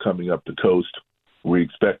Florida and is coming up the coast. We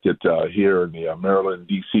expect it here in the Maryland,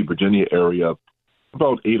 D.C., Virginia area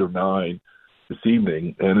about 8 or 9 this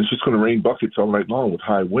evening, and it's just going to rain buckets all night long with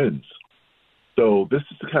high winds. So this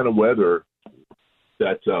is the kind of weather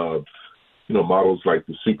that models like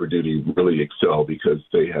the Super Duty really excel because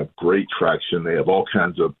they have great traction. They have all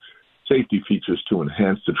kinds of safety features to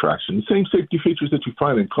enhance the traction. The same safety features that you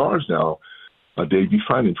find in cars now, Dave, you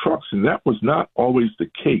find in trucks, and that was not always the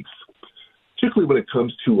case, particularly when it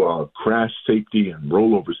comes to crash safety and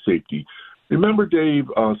rollover safety. Remember, Dave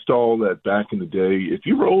Stahl, that back in the day, if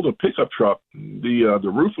you rolled a pickup truck, the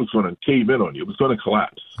roof was going to cave in on you. It was going to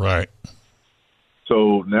collapse. Right.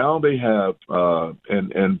 So now they have,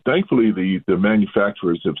 and thankfully the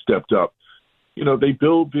manufacturers have stepped up. They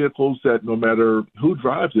build vehicles that no matter who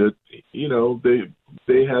drives it,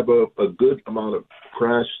 they have a good amount of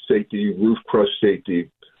crash safety, roof crush safety.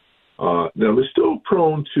 Now, they're still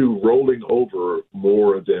prone to rolling over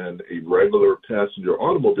more than a regular passenger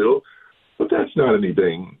automobile, but that's not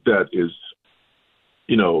anything that is,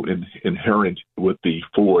 inherent with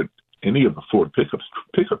any of the Ford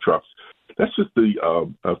pickup trucks. That's just a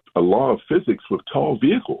law of physics with tall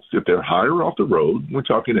vehicles. If they're higher off the road, we're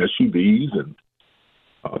talking SUVs and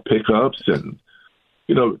pickups and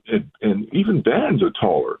even vans are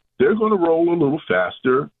taller. They're going to roll a little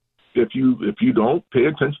faster. If you don't pay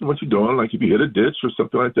attention to what you're doing, like if you hit a ditch or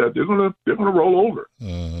something like that, they're going to roll over.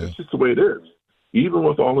 That's just the way it is. Even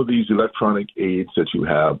with all of these electronic aids that you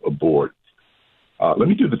have aboard. Let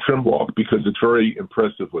me do the trim walk because it's very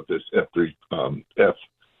impressive with this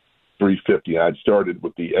F350. I'd started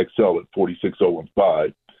with the XL at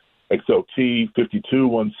 46015, XLT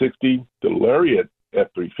 52160, the Lariat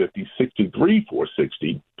F350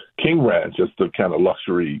 63460, King Ranch, that's the kind of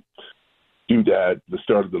luxury doodad, the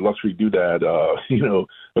start of the luxury doodad,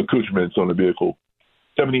 accoutrements on the vehicle,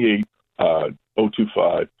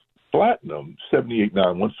 78025, Platinum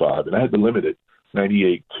 78915, and I had the limited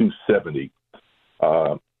 98270.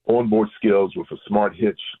 Onboard scales with a smart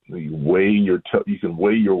hitch. You can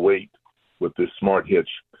weigh your weight with this smart hitch.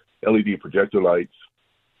 LED projector lights,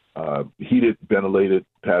 heated, ventilated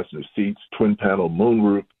passenger seats, twin panel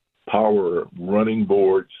moonroof, power running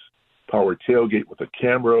boards, power tailgate with a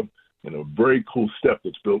camera, and a very cool step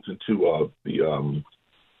that's built into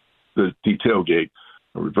the tailgate.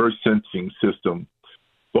 A reverse sensing system,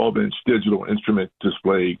 12-inch digital instrument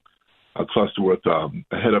display, a cluster with a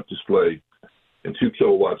head-up display, and 2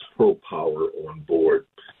 kilowatts pro power on board.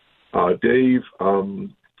 Dave, I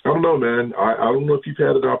don't know, man. I don't know if you've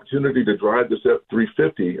had an opportunity to drive this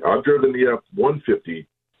F350. I've driven the F150,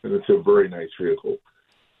 and it's a very nice vehicle.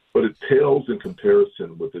 But it pales in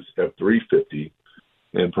comparison with this F350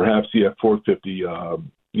 and perhaps the F450.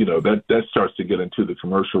 That starts to get into the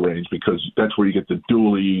commercial range because that's where you get the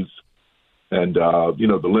dualies. And,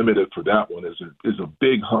 the limited for that one is a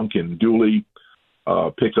big hunkin' dually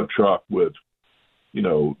pickup truck with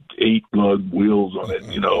 8 lug wheels on it,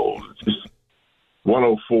 just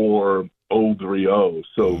 104,030.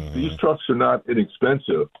 So these trucks are not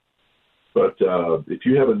inexpensive, but if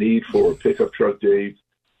you have a need for a pickup truck, Dave,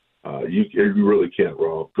 you really can't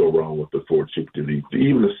go wrong with the Ford Super Duty.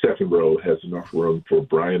 Even the second row has enough room for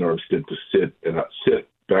Brian Armstead to sit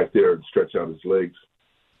back there and stretch out his legs.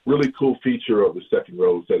 Really cool feature of the second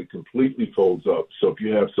row is that it completely folds up. So if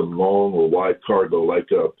you have some long or wide cargo, like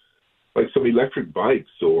some electric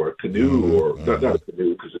bikes or a canoe, or not a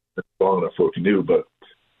canoe, you knew, but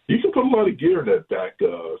you can put a lot of gear in that back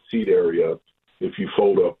seat area if you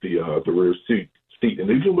fold up the rear seat. And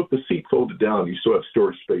even with the seat folded down, you still have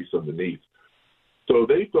storage space underneath. So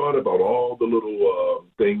they thought about all the little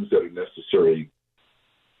things that are necessary.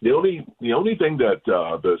 The only thing that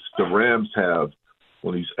the Rams have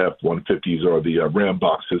on these F-150s are the Ram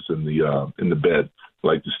boxes in the bed,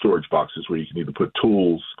 like the storage boxes where you can either put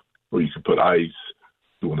tools or you can put ice,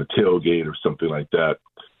 if you want a tailgate or something like that.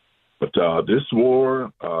 But this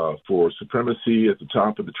war for supremacy at the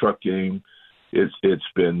top of the truck game, it's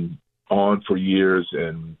been on for years,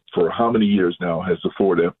 and for how many years now has the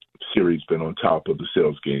Ford F-Series been on top of the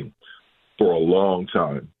sales game? For a long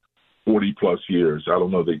time, 40-plus years. I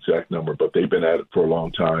don't know the exact number, but they've been at it for a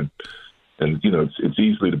long time. And, it's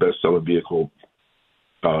easily the best-selling vehicle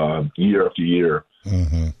year after year.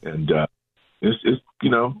 Mm-hmm. And it's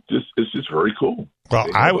just very cool. Well,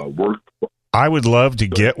 I would love to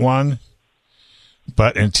get one,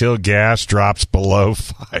 but until gas drops below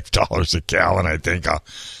 $5 a gallon, I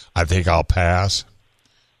think I'll pass.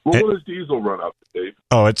 What will his diesel run up, Dave?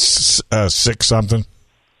 Oh, it's 6 something.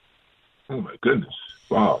 Oh my goodness!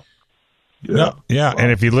 Wow. Yeah. No, yeah. Wow.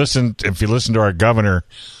 And if you listen to our governor,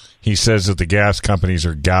 he says that the gas companies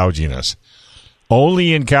are gouging us.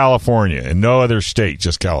 Only in California, in no other state,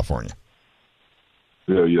 just California.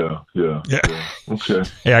 Yeah. Okay.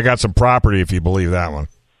 Hey, I got some property if you believe that one.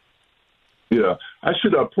 Yeah, I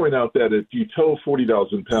should point out that if you tow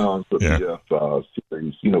 40,000 pounds with the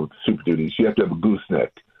F-Series, with the Super Duties, you have to have a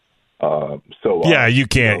gooseneck. You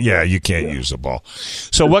can't. You can't use the ball.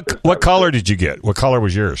 So what color did you get? What color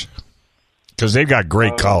was yours? Because they've got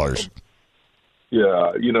great colors.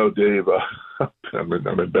 Yeah, Dave, I'm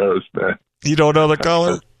embarrassed, man. You don't know the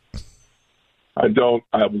color? I don't.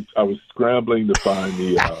 I was scrambling to find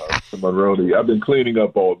the Monroney. I've been cleaning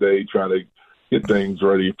up all day trying to get things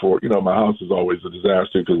ready for, my house is always a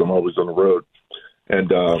disaster because I'm always on the road.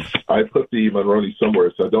 And I put the Monroney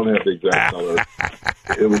somewhere, so I don't have the exact color.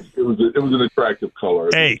 It was an attractive color.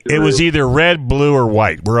 Hey, it was either red, blue, or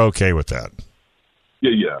white. We're okay with that.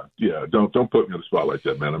 Yeah. Don't put me on the spot like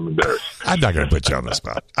that, man. I'm embarrassed. I'm not going to put you on the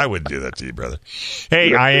spot. I wouldn't do that to you, brother.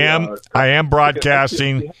 Hey, I am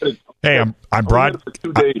broadcasting. Hey,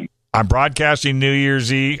 I'm broadcasting New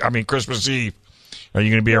Year's Eve. Christmas Eve. Are you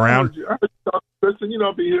going to be around? Kristen,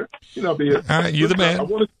 I'll be here. All right, you're the man. I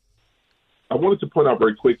wanted to point out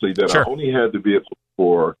very quickly that I only had the vehicle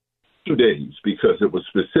for 2 days because it was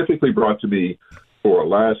specifically brought to me for a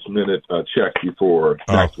last-minute check before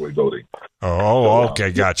taxaway voting.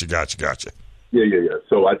 Okay. Gotcha. Yeah.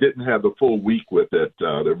 So I didn't have the full week with it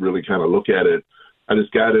to really kind of look at it. I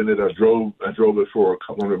just got in it. I drove it for a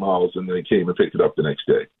couple hundred miles, and then came and picked it up the next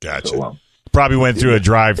day. Gotcha. So, probably went through a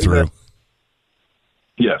drive-through.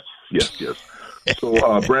 Yes.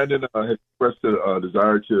 So Brandon has expressed a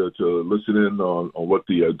desire to listen in on what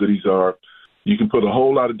the goodies are. You can put a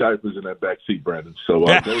whole lot of diapers in that back seat, Brandon. So go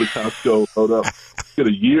to Costco, load up, get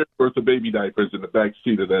a year's worth of baby diapers in the back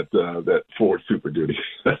seat of that Ford Super Duty.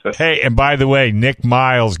 Hey, and by the way, Nick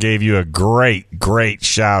Miles gave you a great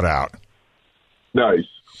shout out. Nice.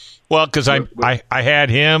 Well, because I had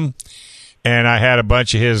him, and I had a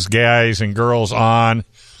bunch of his guys and girls on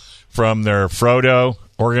from their Frodo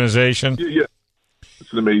organization. Yeah.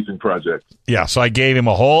 It's an amazing project. Yeah, so I gave him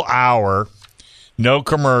a whole hour, no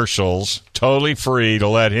commercials, totally free to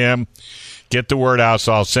let him get the word out.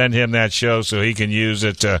 So I'll send him that show so he can use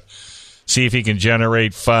it to see if he can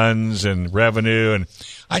generate funds and revenue. And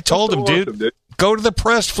I told him, dude, go to the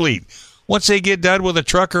press fleet. Once they get done with a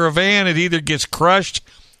truck or a van, it either gets crushed,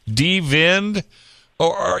 de-vinned,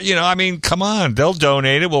 or come on, they'll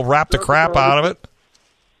donate it. We'll wrap the crap out of it.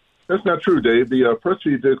 That's not true, Dave. The press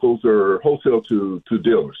vehicles are wholesale to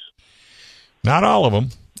dealers. Not all of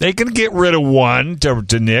them. They can get rid of one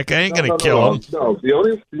to Nick. I ain't going to kill them. No, the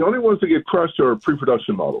only ones that get crushed are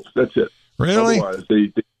pre-production models. That's it. Really? Otherwise,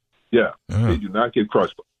 they do not get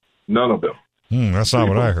crushed. None of them. That's not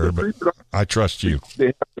what I heard, but I trust you.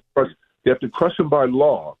 They have to crush them by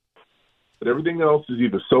law. But everything else is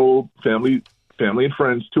either sold, family and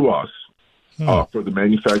friends, to us. For the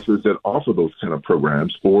manufacturers that offer those kind of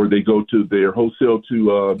programs, or they go to their wholesale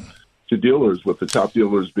to dealers, with the top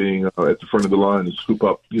dealers being at the front of the line and scoop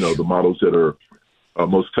up, the models that are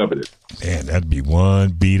most coveted. Man, that'd be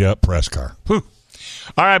one beat up press car. Whew.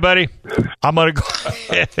 All right, buddy. I'm going to go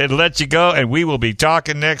ahead and let you go, and we will be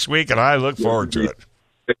talking next week, and I look forward to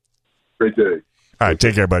it. Great day. All right,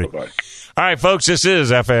 take care, buddy. Bye-bye. All right, folks, this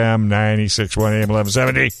is FM 96.1 AM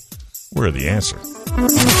 1170. We're the answer.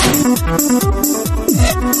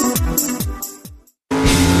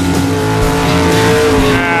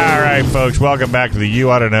 All right, right, folks, welcome back to the You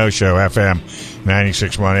Ought to Know Show, FM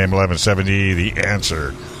 96.1 AM 1170, The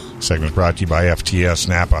Answer. Segment's brought to you by FTS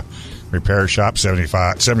Napa Repair Shop,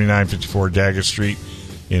 7954 Daggett Street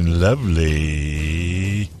in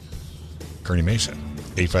lovely Kearney Mesa.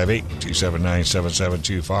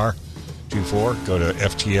 858-279-7724. Go to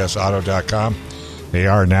FTSauto.com. They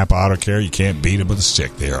are Napa Auto Care. You can't beat them with a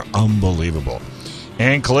stick. They are unbelievable.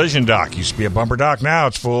 And Collision Doc. Used to be a bumper doc. Now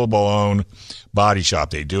it's full-blown body shop.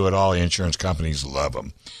 They do it all. Insurance companies love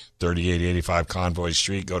them. 3885 Convoy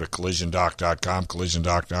Street. Go to collisiondoc.com.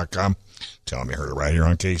 Collisiondoc.com. Tell them you heard it right here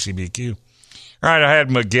on KCBQ. All right, I had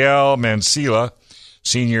Miguel Mancilla,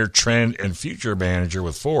 Senior Trend and Future Manager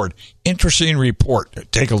with Ford. Interesting report.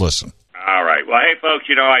 Take a listen. All right. Well, hey, folks,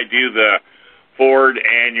 I do the Ford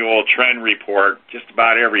annual trend report just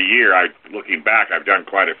about every year. Looking back, I've done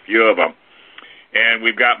quite a few of them. And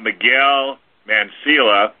we've got Miguel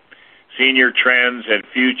Mancilla, Senior Trends and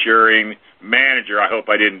Futuring Manager. I hope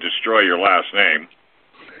I didn't destroy your last name.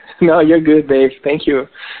 No, you're good, Dave. Thank you.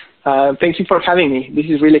 Thank you for having me. This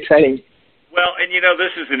is really exciting. Well, and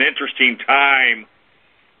this is an interesting time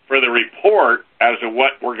for the report as to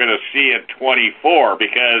what we're going to see in 24,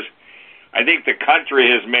 because I think the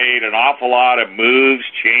country has made an awful lot of moves,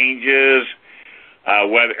 changes,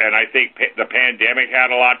 and I think the pandemic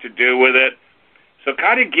had a lot to do with it. So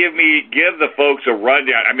kind of give the folks a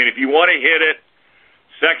rundown. I mean, if you want to hit it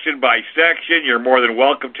section by section, you're more than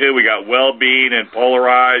welcome to. We got well-being and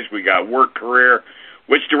polarized. We got work career.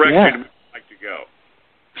 Which direction would you like to go?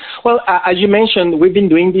 Well, as you mentioned, we've been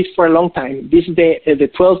doing this for a long time. This is the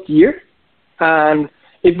 12th year, and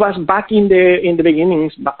it was back in the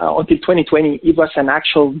beginnings until 2020. It was an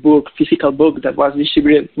actual book, physical book that was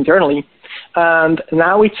distributed internally, and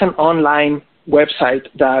now it's an online website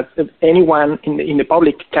that anyone in the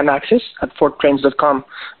public can access at FordTrends.com.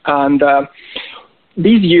 And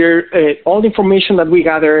this year, all the information that we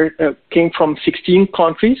gathered came from 16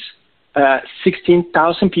 countries.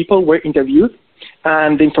 16,000 people were interviewed,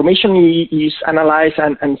 and the information is analyzed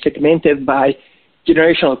and segmented by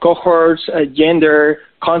generational cohorts, gender,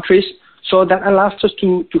 countries. So that allows us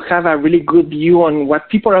to have a really good view on what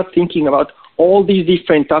people are thinking about all these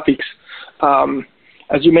different topics.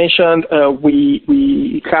 As you mentioned,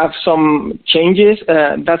 we have some changes.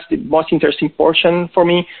 That's the most interesting portion for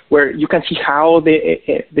me, where you can see how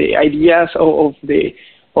the ideas of the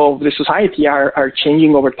society are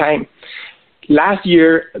changing over time. Last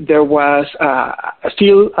year, there was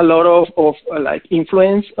still a lot of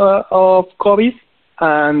influence of COVID,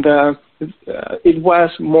 and it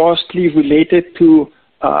was mostly related to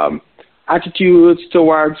attitudes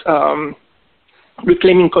towards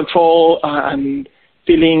reclaiming control and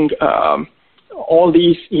feeling all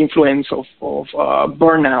these influence of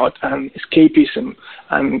burnout and escapism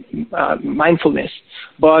and mindfulness.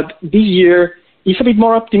 But this year is a bit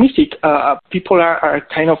more optimistic. People are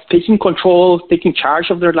kind of taking control, taking charge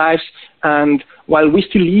of their lives, and while we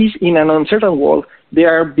still live in an uncertain world, they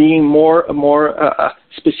are being more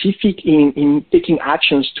specific in taking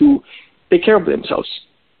actions to take care of themselves.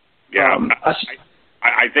 Yeah,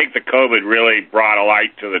 I think the COVID really brought a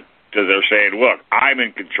light to they're saying, look, I'm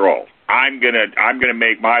in control. I'm gonna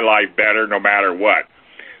make my life better no matter what.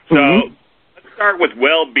 So let's start with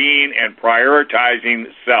well-being and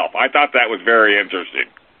prioritizing self. I thought that was very interesting.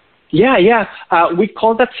 Yeah. We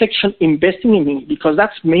call that section investing in me, because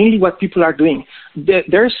that's mainly what people are doing.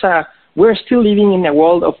 We're still living in a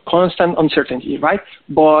world of constant uncertainty, right?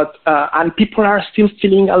 But and people are still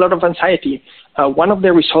feeling a lot of anxiety. One of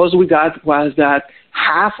the results we got was that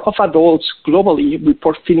half of adults globally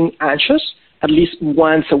report feeling anxious at least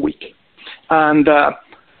once a week. And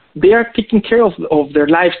they are taking care of their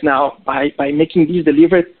lives now by making these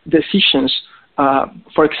deliberate decisions.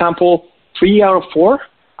 For example, 3 out of 4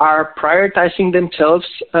 are prioritizing themselves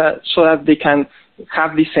so that they can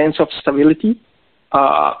have this sense of stability.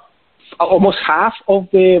 Almost half of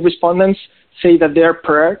the respondents say that they're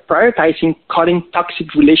prioritizing cutting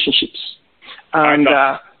toxic relationships. And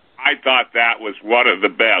I thought that was one of the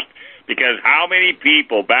best, because how many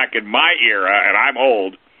people back in my era, and I'm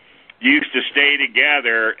old, used to stay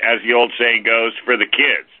together, as the old saying goes, for the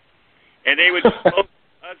kids. And they would,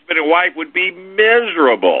 husband and wife would be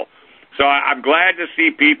miserable. So I'm glad to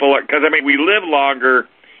see people, because, we live longer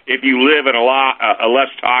if you live in a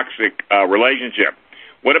less toxic relationship.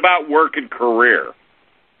 What about work and career?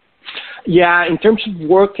 Yeah, in terms of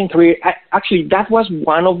work and career, actually, that was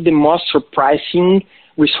one of the most surprising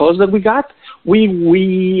results that we got.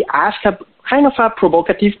 We asked a kind of a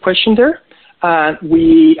provocative question there, and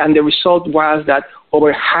the result was that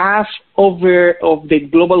over half of the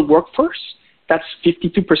global workforce, that's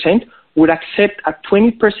 52%, would accept a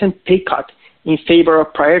 20% pay cut in favor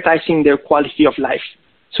of prioritizing their quality of life.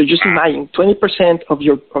 So just imagine 20% of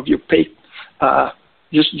your pay,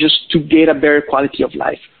 just to get a better quality of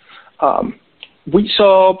life. We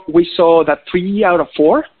saw that 3 out of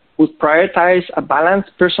 4 would prioritize a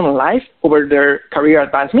balanced personal life over their career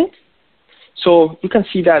advancement. So you can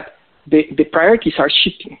see that the priorities are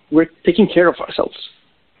shifting. We're taking care of ourselves.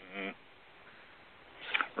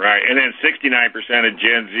 Right, and then 69% of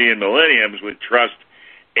Gen Z and millennials would trust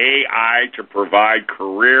AI to provide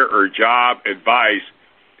career or job advice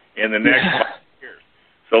in the next 5 years.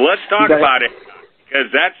 So let's talk about it,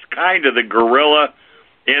 because that's kind of the gorilla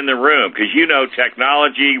in the room, because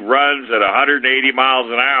technology runs at 180 miles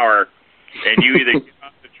an hour, and you either get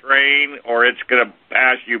off the train or it's going to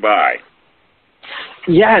pass you by.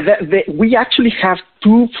 Yeah, we actually have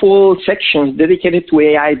 2 full sections dedicated to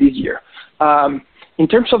AI this year. In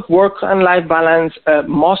terms of work and life balance,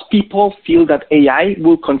 most people feel that AI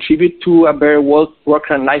will contribute to a better work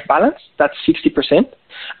and life balance. That's 60%,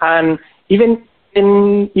 and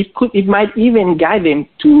it might even guide them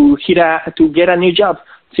to get a new job.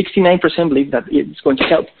 69% believe that it's going to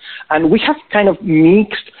help, and we have kind of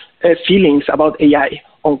mixed feelings about AI.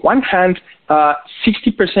 On one hand,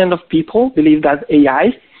 60% of people believe that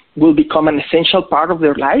AI will become an essential part of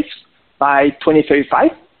their lives by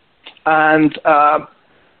 2035. And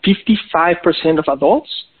 55% of adults,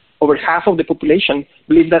 over half of the population,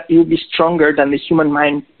 believe that it will be stronger than the human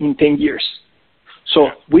mind in 10 years. So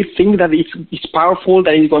we think that it's powerful,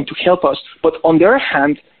 that it's going to help us. But on the other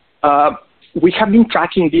hand, we have been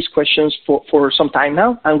tracking these questions for some time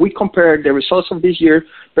now, and we compared the results of this year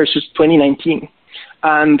versus 2019.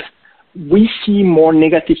 And we see more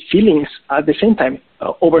negative feelings at the same time.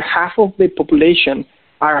 Over half of the population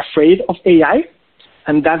are afraid of AI,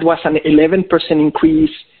 and that was an 11% increase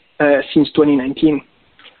since 2019.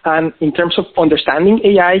 And in terms of understanding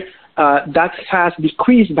AI, that has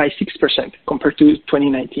decreased by 6% compared to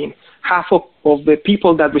 2019. Half of the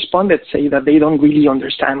people that responded say that they don't really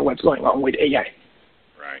understand what's going on with AI.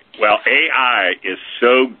 Right. Well, AI is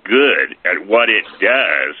so good at what it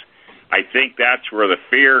does, I think that's where the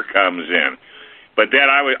fear comes in. But then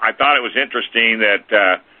I thought it was interesting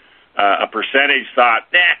that a percentage thought,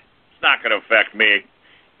 it's not going to affect me.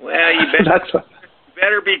 Well, you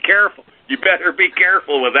better be careful. You better be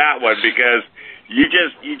careful with that one, because you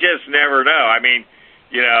just never know. I mean,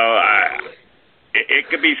 it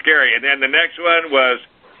could be scary. And then the next one was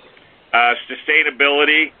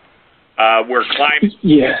sustainability, where climate.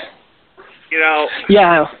 Yeah.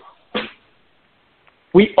 Yeah.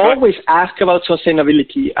 We always ask about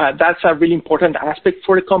sustainability. That's a really important aspect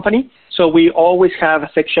for the company. So we always have a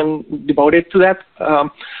section devoted to that.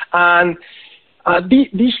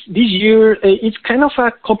 This year, it's kind of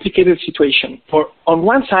a complicated situation. On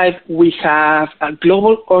one side, we have a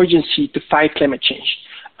global urgency to fight climate change.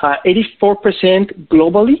 84%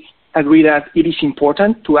 globally agree that it is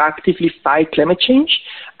important to actively fight climate change,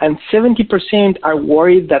 and 70% are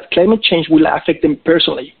worried that climate change will affect them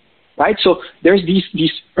personally. Right? So there's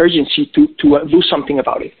this urgency to do something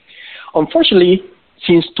about it. Unfortunately,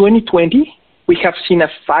 since 2020, we have seen a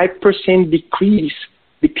 5%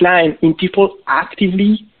 decline in people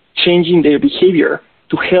actively changing their behavior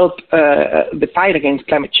to help the fight against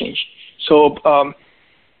climate change. So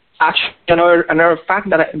actually, another fact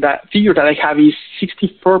that figure that I have is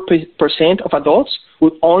 64% of adults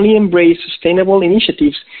would only embrace sustainable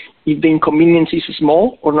initiatives if the inconvenience is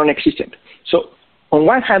small or non-existent. So on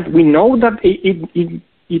one hand, we know that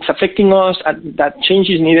it's affecting us, that change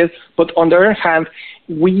is needed, but on the other hand,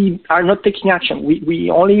 we are not taking action. We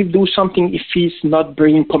only do something if it's not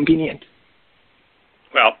very inconvenient.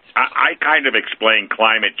 Well, I kind of explain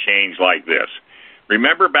climate change like this.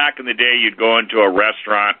 Remember back in the day, you'd go into a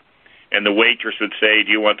restaurant and the waitress would say,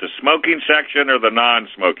 do you want the smoking section or the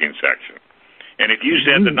non-smoking section? And if you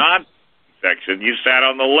said the non-smoking section, you sat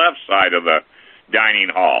on the left side of the dining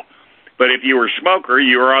hall. But if you were a smoker,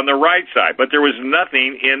 you were on the right side. But there was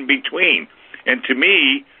nothing in between. And to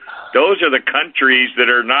me, those are the countries that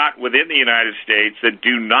are not within the United States that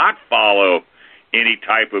do not follow any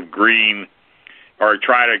type of green or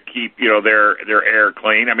try to keep, their air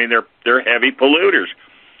clean. I mean, they're heavy polluters.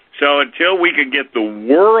 So until we can get the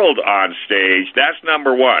world on stage, that's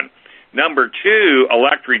number one. Number two,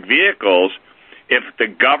 electric vehicles. If the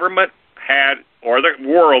government had, or the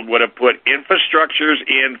world would have put infrastructures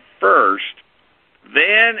in first,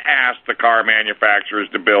 then asked the car manufacturers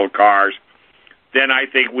to build cars, then I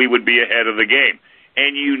think we would be ahead of the game.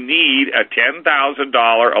 And you need a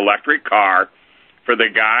 $10,000 electric car for the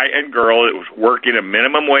guy and girl that was working a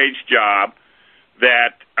minimum wage job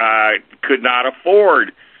that could not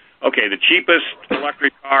afford okay, the cheapest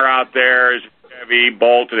electric car out there is Chevy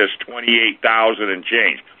Bolt, and it's $28,000 and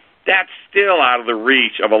change. That's still out of the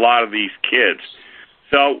reach of a lot of these kids.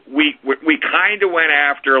 So we kind of went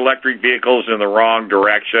after electric vehicles in the wrong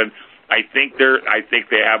direction. I think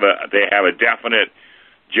they have a definite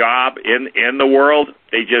job in the world.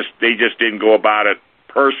 They just didn't go about it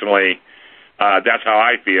personally. That's how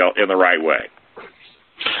I feel, in the right way.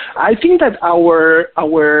 I think that our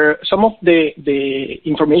some of the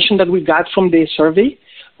information that we got from the survey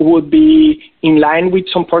would be in line with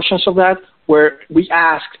some portions of that, where we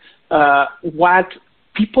asked what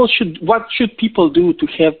should people do to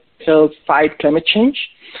help fight climate change,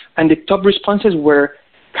 and the top responses were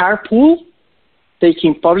carpool,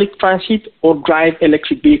 taking public transit, or drive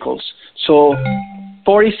electric vehicles. So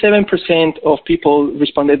 47% of people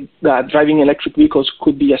responded that driving electric vehicles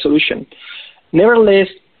could be a solution. Nevertheless,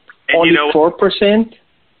 and only 4%.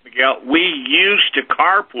 Miguel, we used to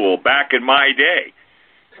carpool back in my day.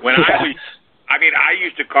 I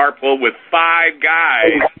used to carpool with 5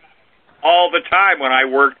 guys all the time when I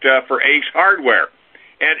worked for Ace Hardware,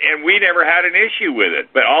 and we never had an issue with it.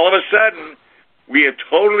 But all of a sudden, we have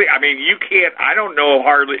totally. I mean, you can't. I don't know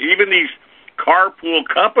hardly even these carpool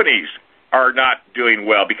companies are not doing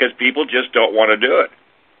well because people just don't want to do it.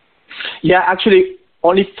 Yeah, actually,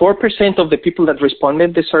 only 4% of the people that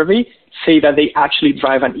responded to the survey say that they actually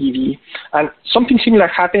drive an EV. And something similar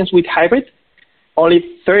happens with hybrid.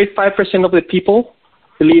 Only 35% of the people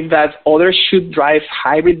believe that others should drive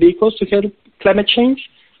hybrid vehicles to help climate change,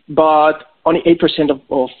 but only 8%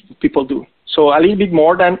 of people do. So a little bit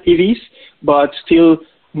more than EVs, but still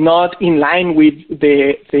not in line with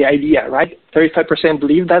the idea, right? 35%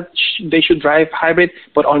 believe that they should drive hybrid,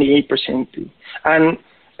 but only 8% do. And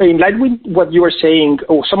in line with what you were saying,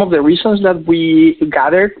 some of the reasons that we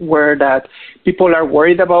gathered were that people are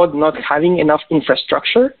worried about not having enough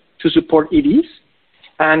infrastructure to support EVs.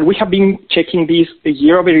 And we have been checking this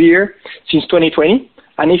year over year since 2020,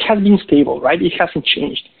 and it has been stable, right? It hasn't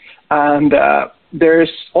changed. And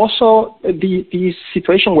there's also the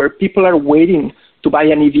situation where people are waiting to buy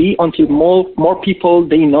an EV until more people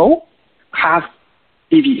they know have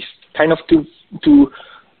EVs, kind of to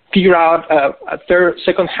figure out a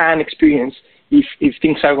second-hand experience if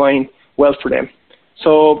things are going well for them.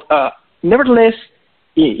 So nevertheless,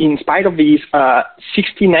 in spite of these, 69%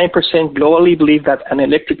 globally believe that an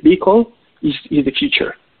electric vehicle is the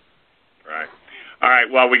future. Right. All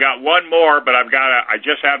right. Well, we got one more, but I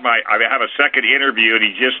have a second interview, and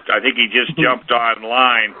I think he just jumped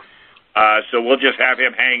online. So we'll just have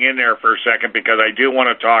him hang in there for a second because I do want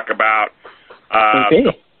to talk about,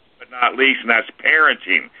 but not least, and that's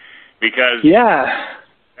parenting, because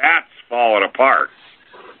that's fallen apart.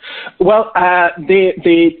 Well,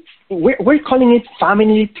 we're calling it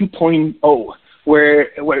Family 2.0, where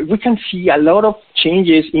we can see a lot of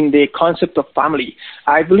changes in the concept of family.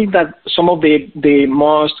 I believe that some of the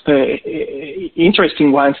most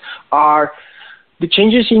interesting ones are the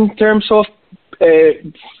changes in terms of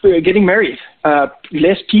getting married.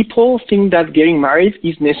 Less people think that getting married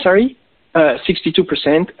is necessary.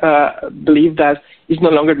 62% believe that it's no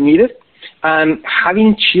longer needed. And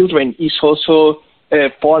having children is also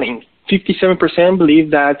falling. 57% believe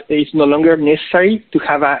that it's no longer necessary to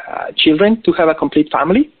have children to have a complete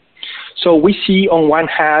family. So we see on one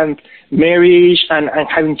hand marriage and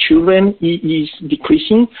having children is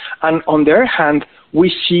decreasing, and on the other hand we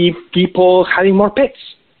see people having more pets.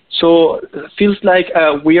 So it feels like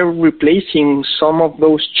we are replacing some of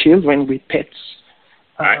those children with pets.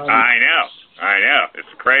 I know.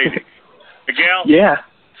 It's crazy. Miguel? Yeah.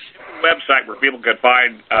 Website where people can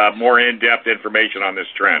find more in-depth information on this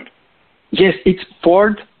trend. Yes, it's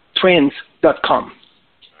FordTrends.com.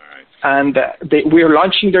 And we are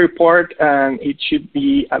launching the report, and it should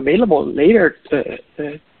be available later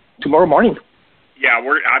tomorrow morning. Yeah,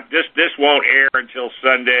 this won't air until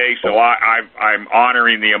Sunday, so I'm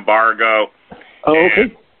honoring the embargo. Oh,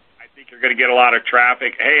 okay. I think you're going to get a lot of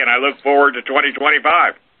traffic. Hey, and I look forward to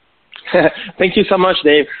 2025. Thank you so much,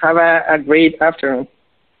 Dave. Have a great afternoon.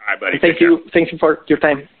 All right, buddy. Thank you for your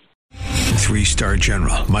time. 3-star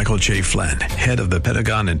General Michael J. Flynn, head of the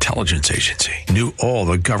Pentagon Intelligence Agency, knew all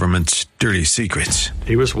the government's dirty secrets.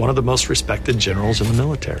 He was one of the most respected generals in the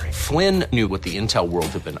military. Flynn knew what the intel world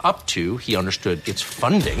had been up to. He understood its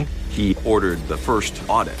funding. He ordered the first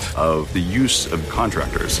audit of the use of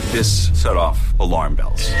contractors. This set off alarm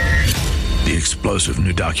bells. The explosive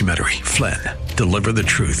new documentary, Flynn, Deliver the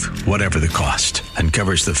Truth, Whatever the Cost,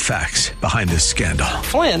 uncovers the facts behind this scandal.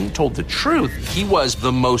 Flynn told the truth. He was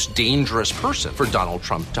the most dangerous person for Donald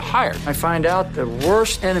Trump to hire. I find out the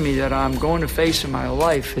worst enemy that I'm going to face in my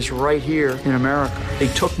life is right here in America. They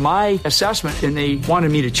took my assessment and they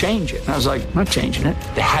wanted me to change it. And I was like, I'm not changing it.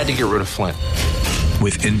 They had to get rid of Flynn.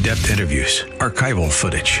 With in-depth interviews, archival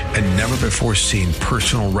footage, and never-before-seen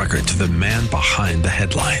personal records of the man behind the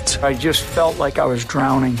headlines. I just felt like I was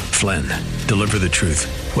drowning. Flynn, Deliver the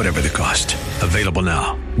Truth, Whatever the Cost. Available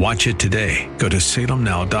now. Watch it today. Go to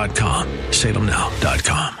salemnow.com.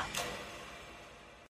 salemnow.com.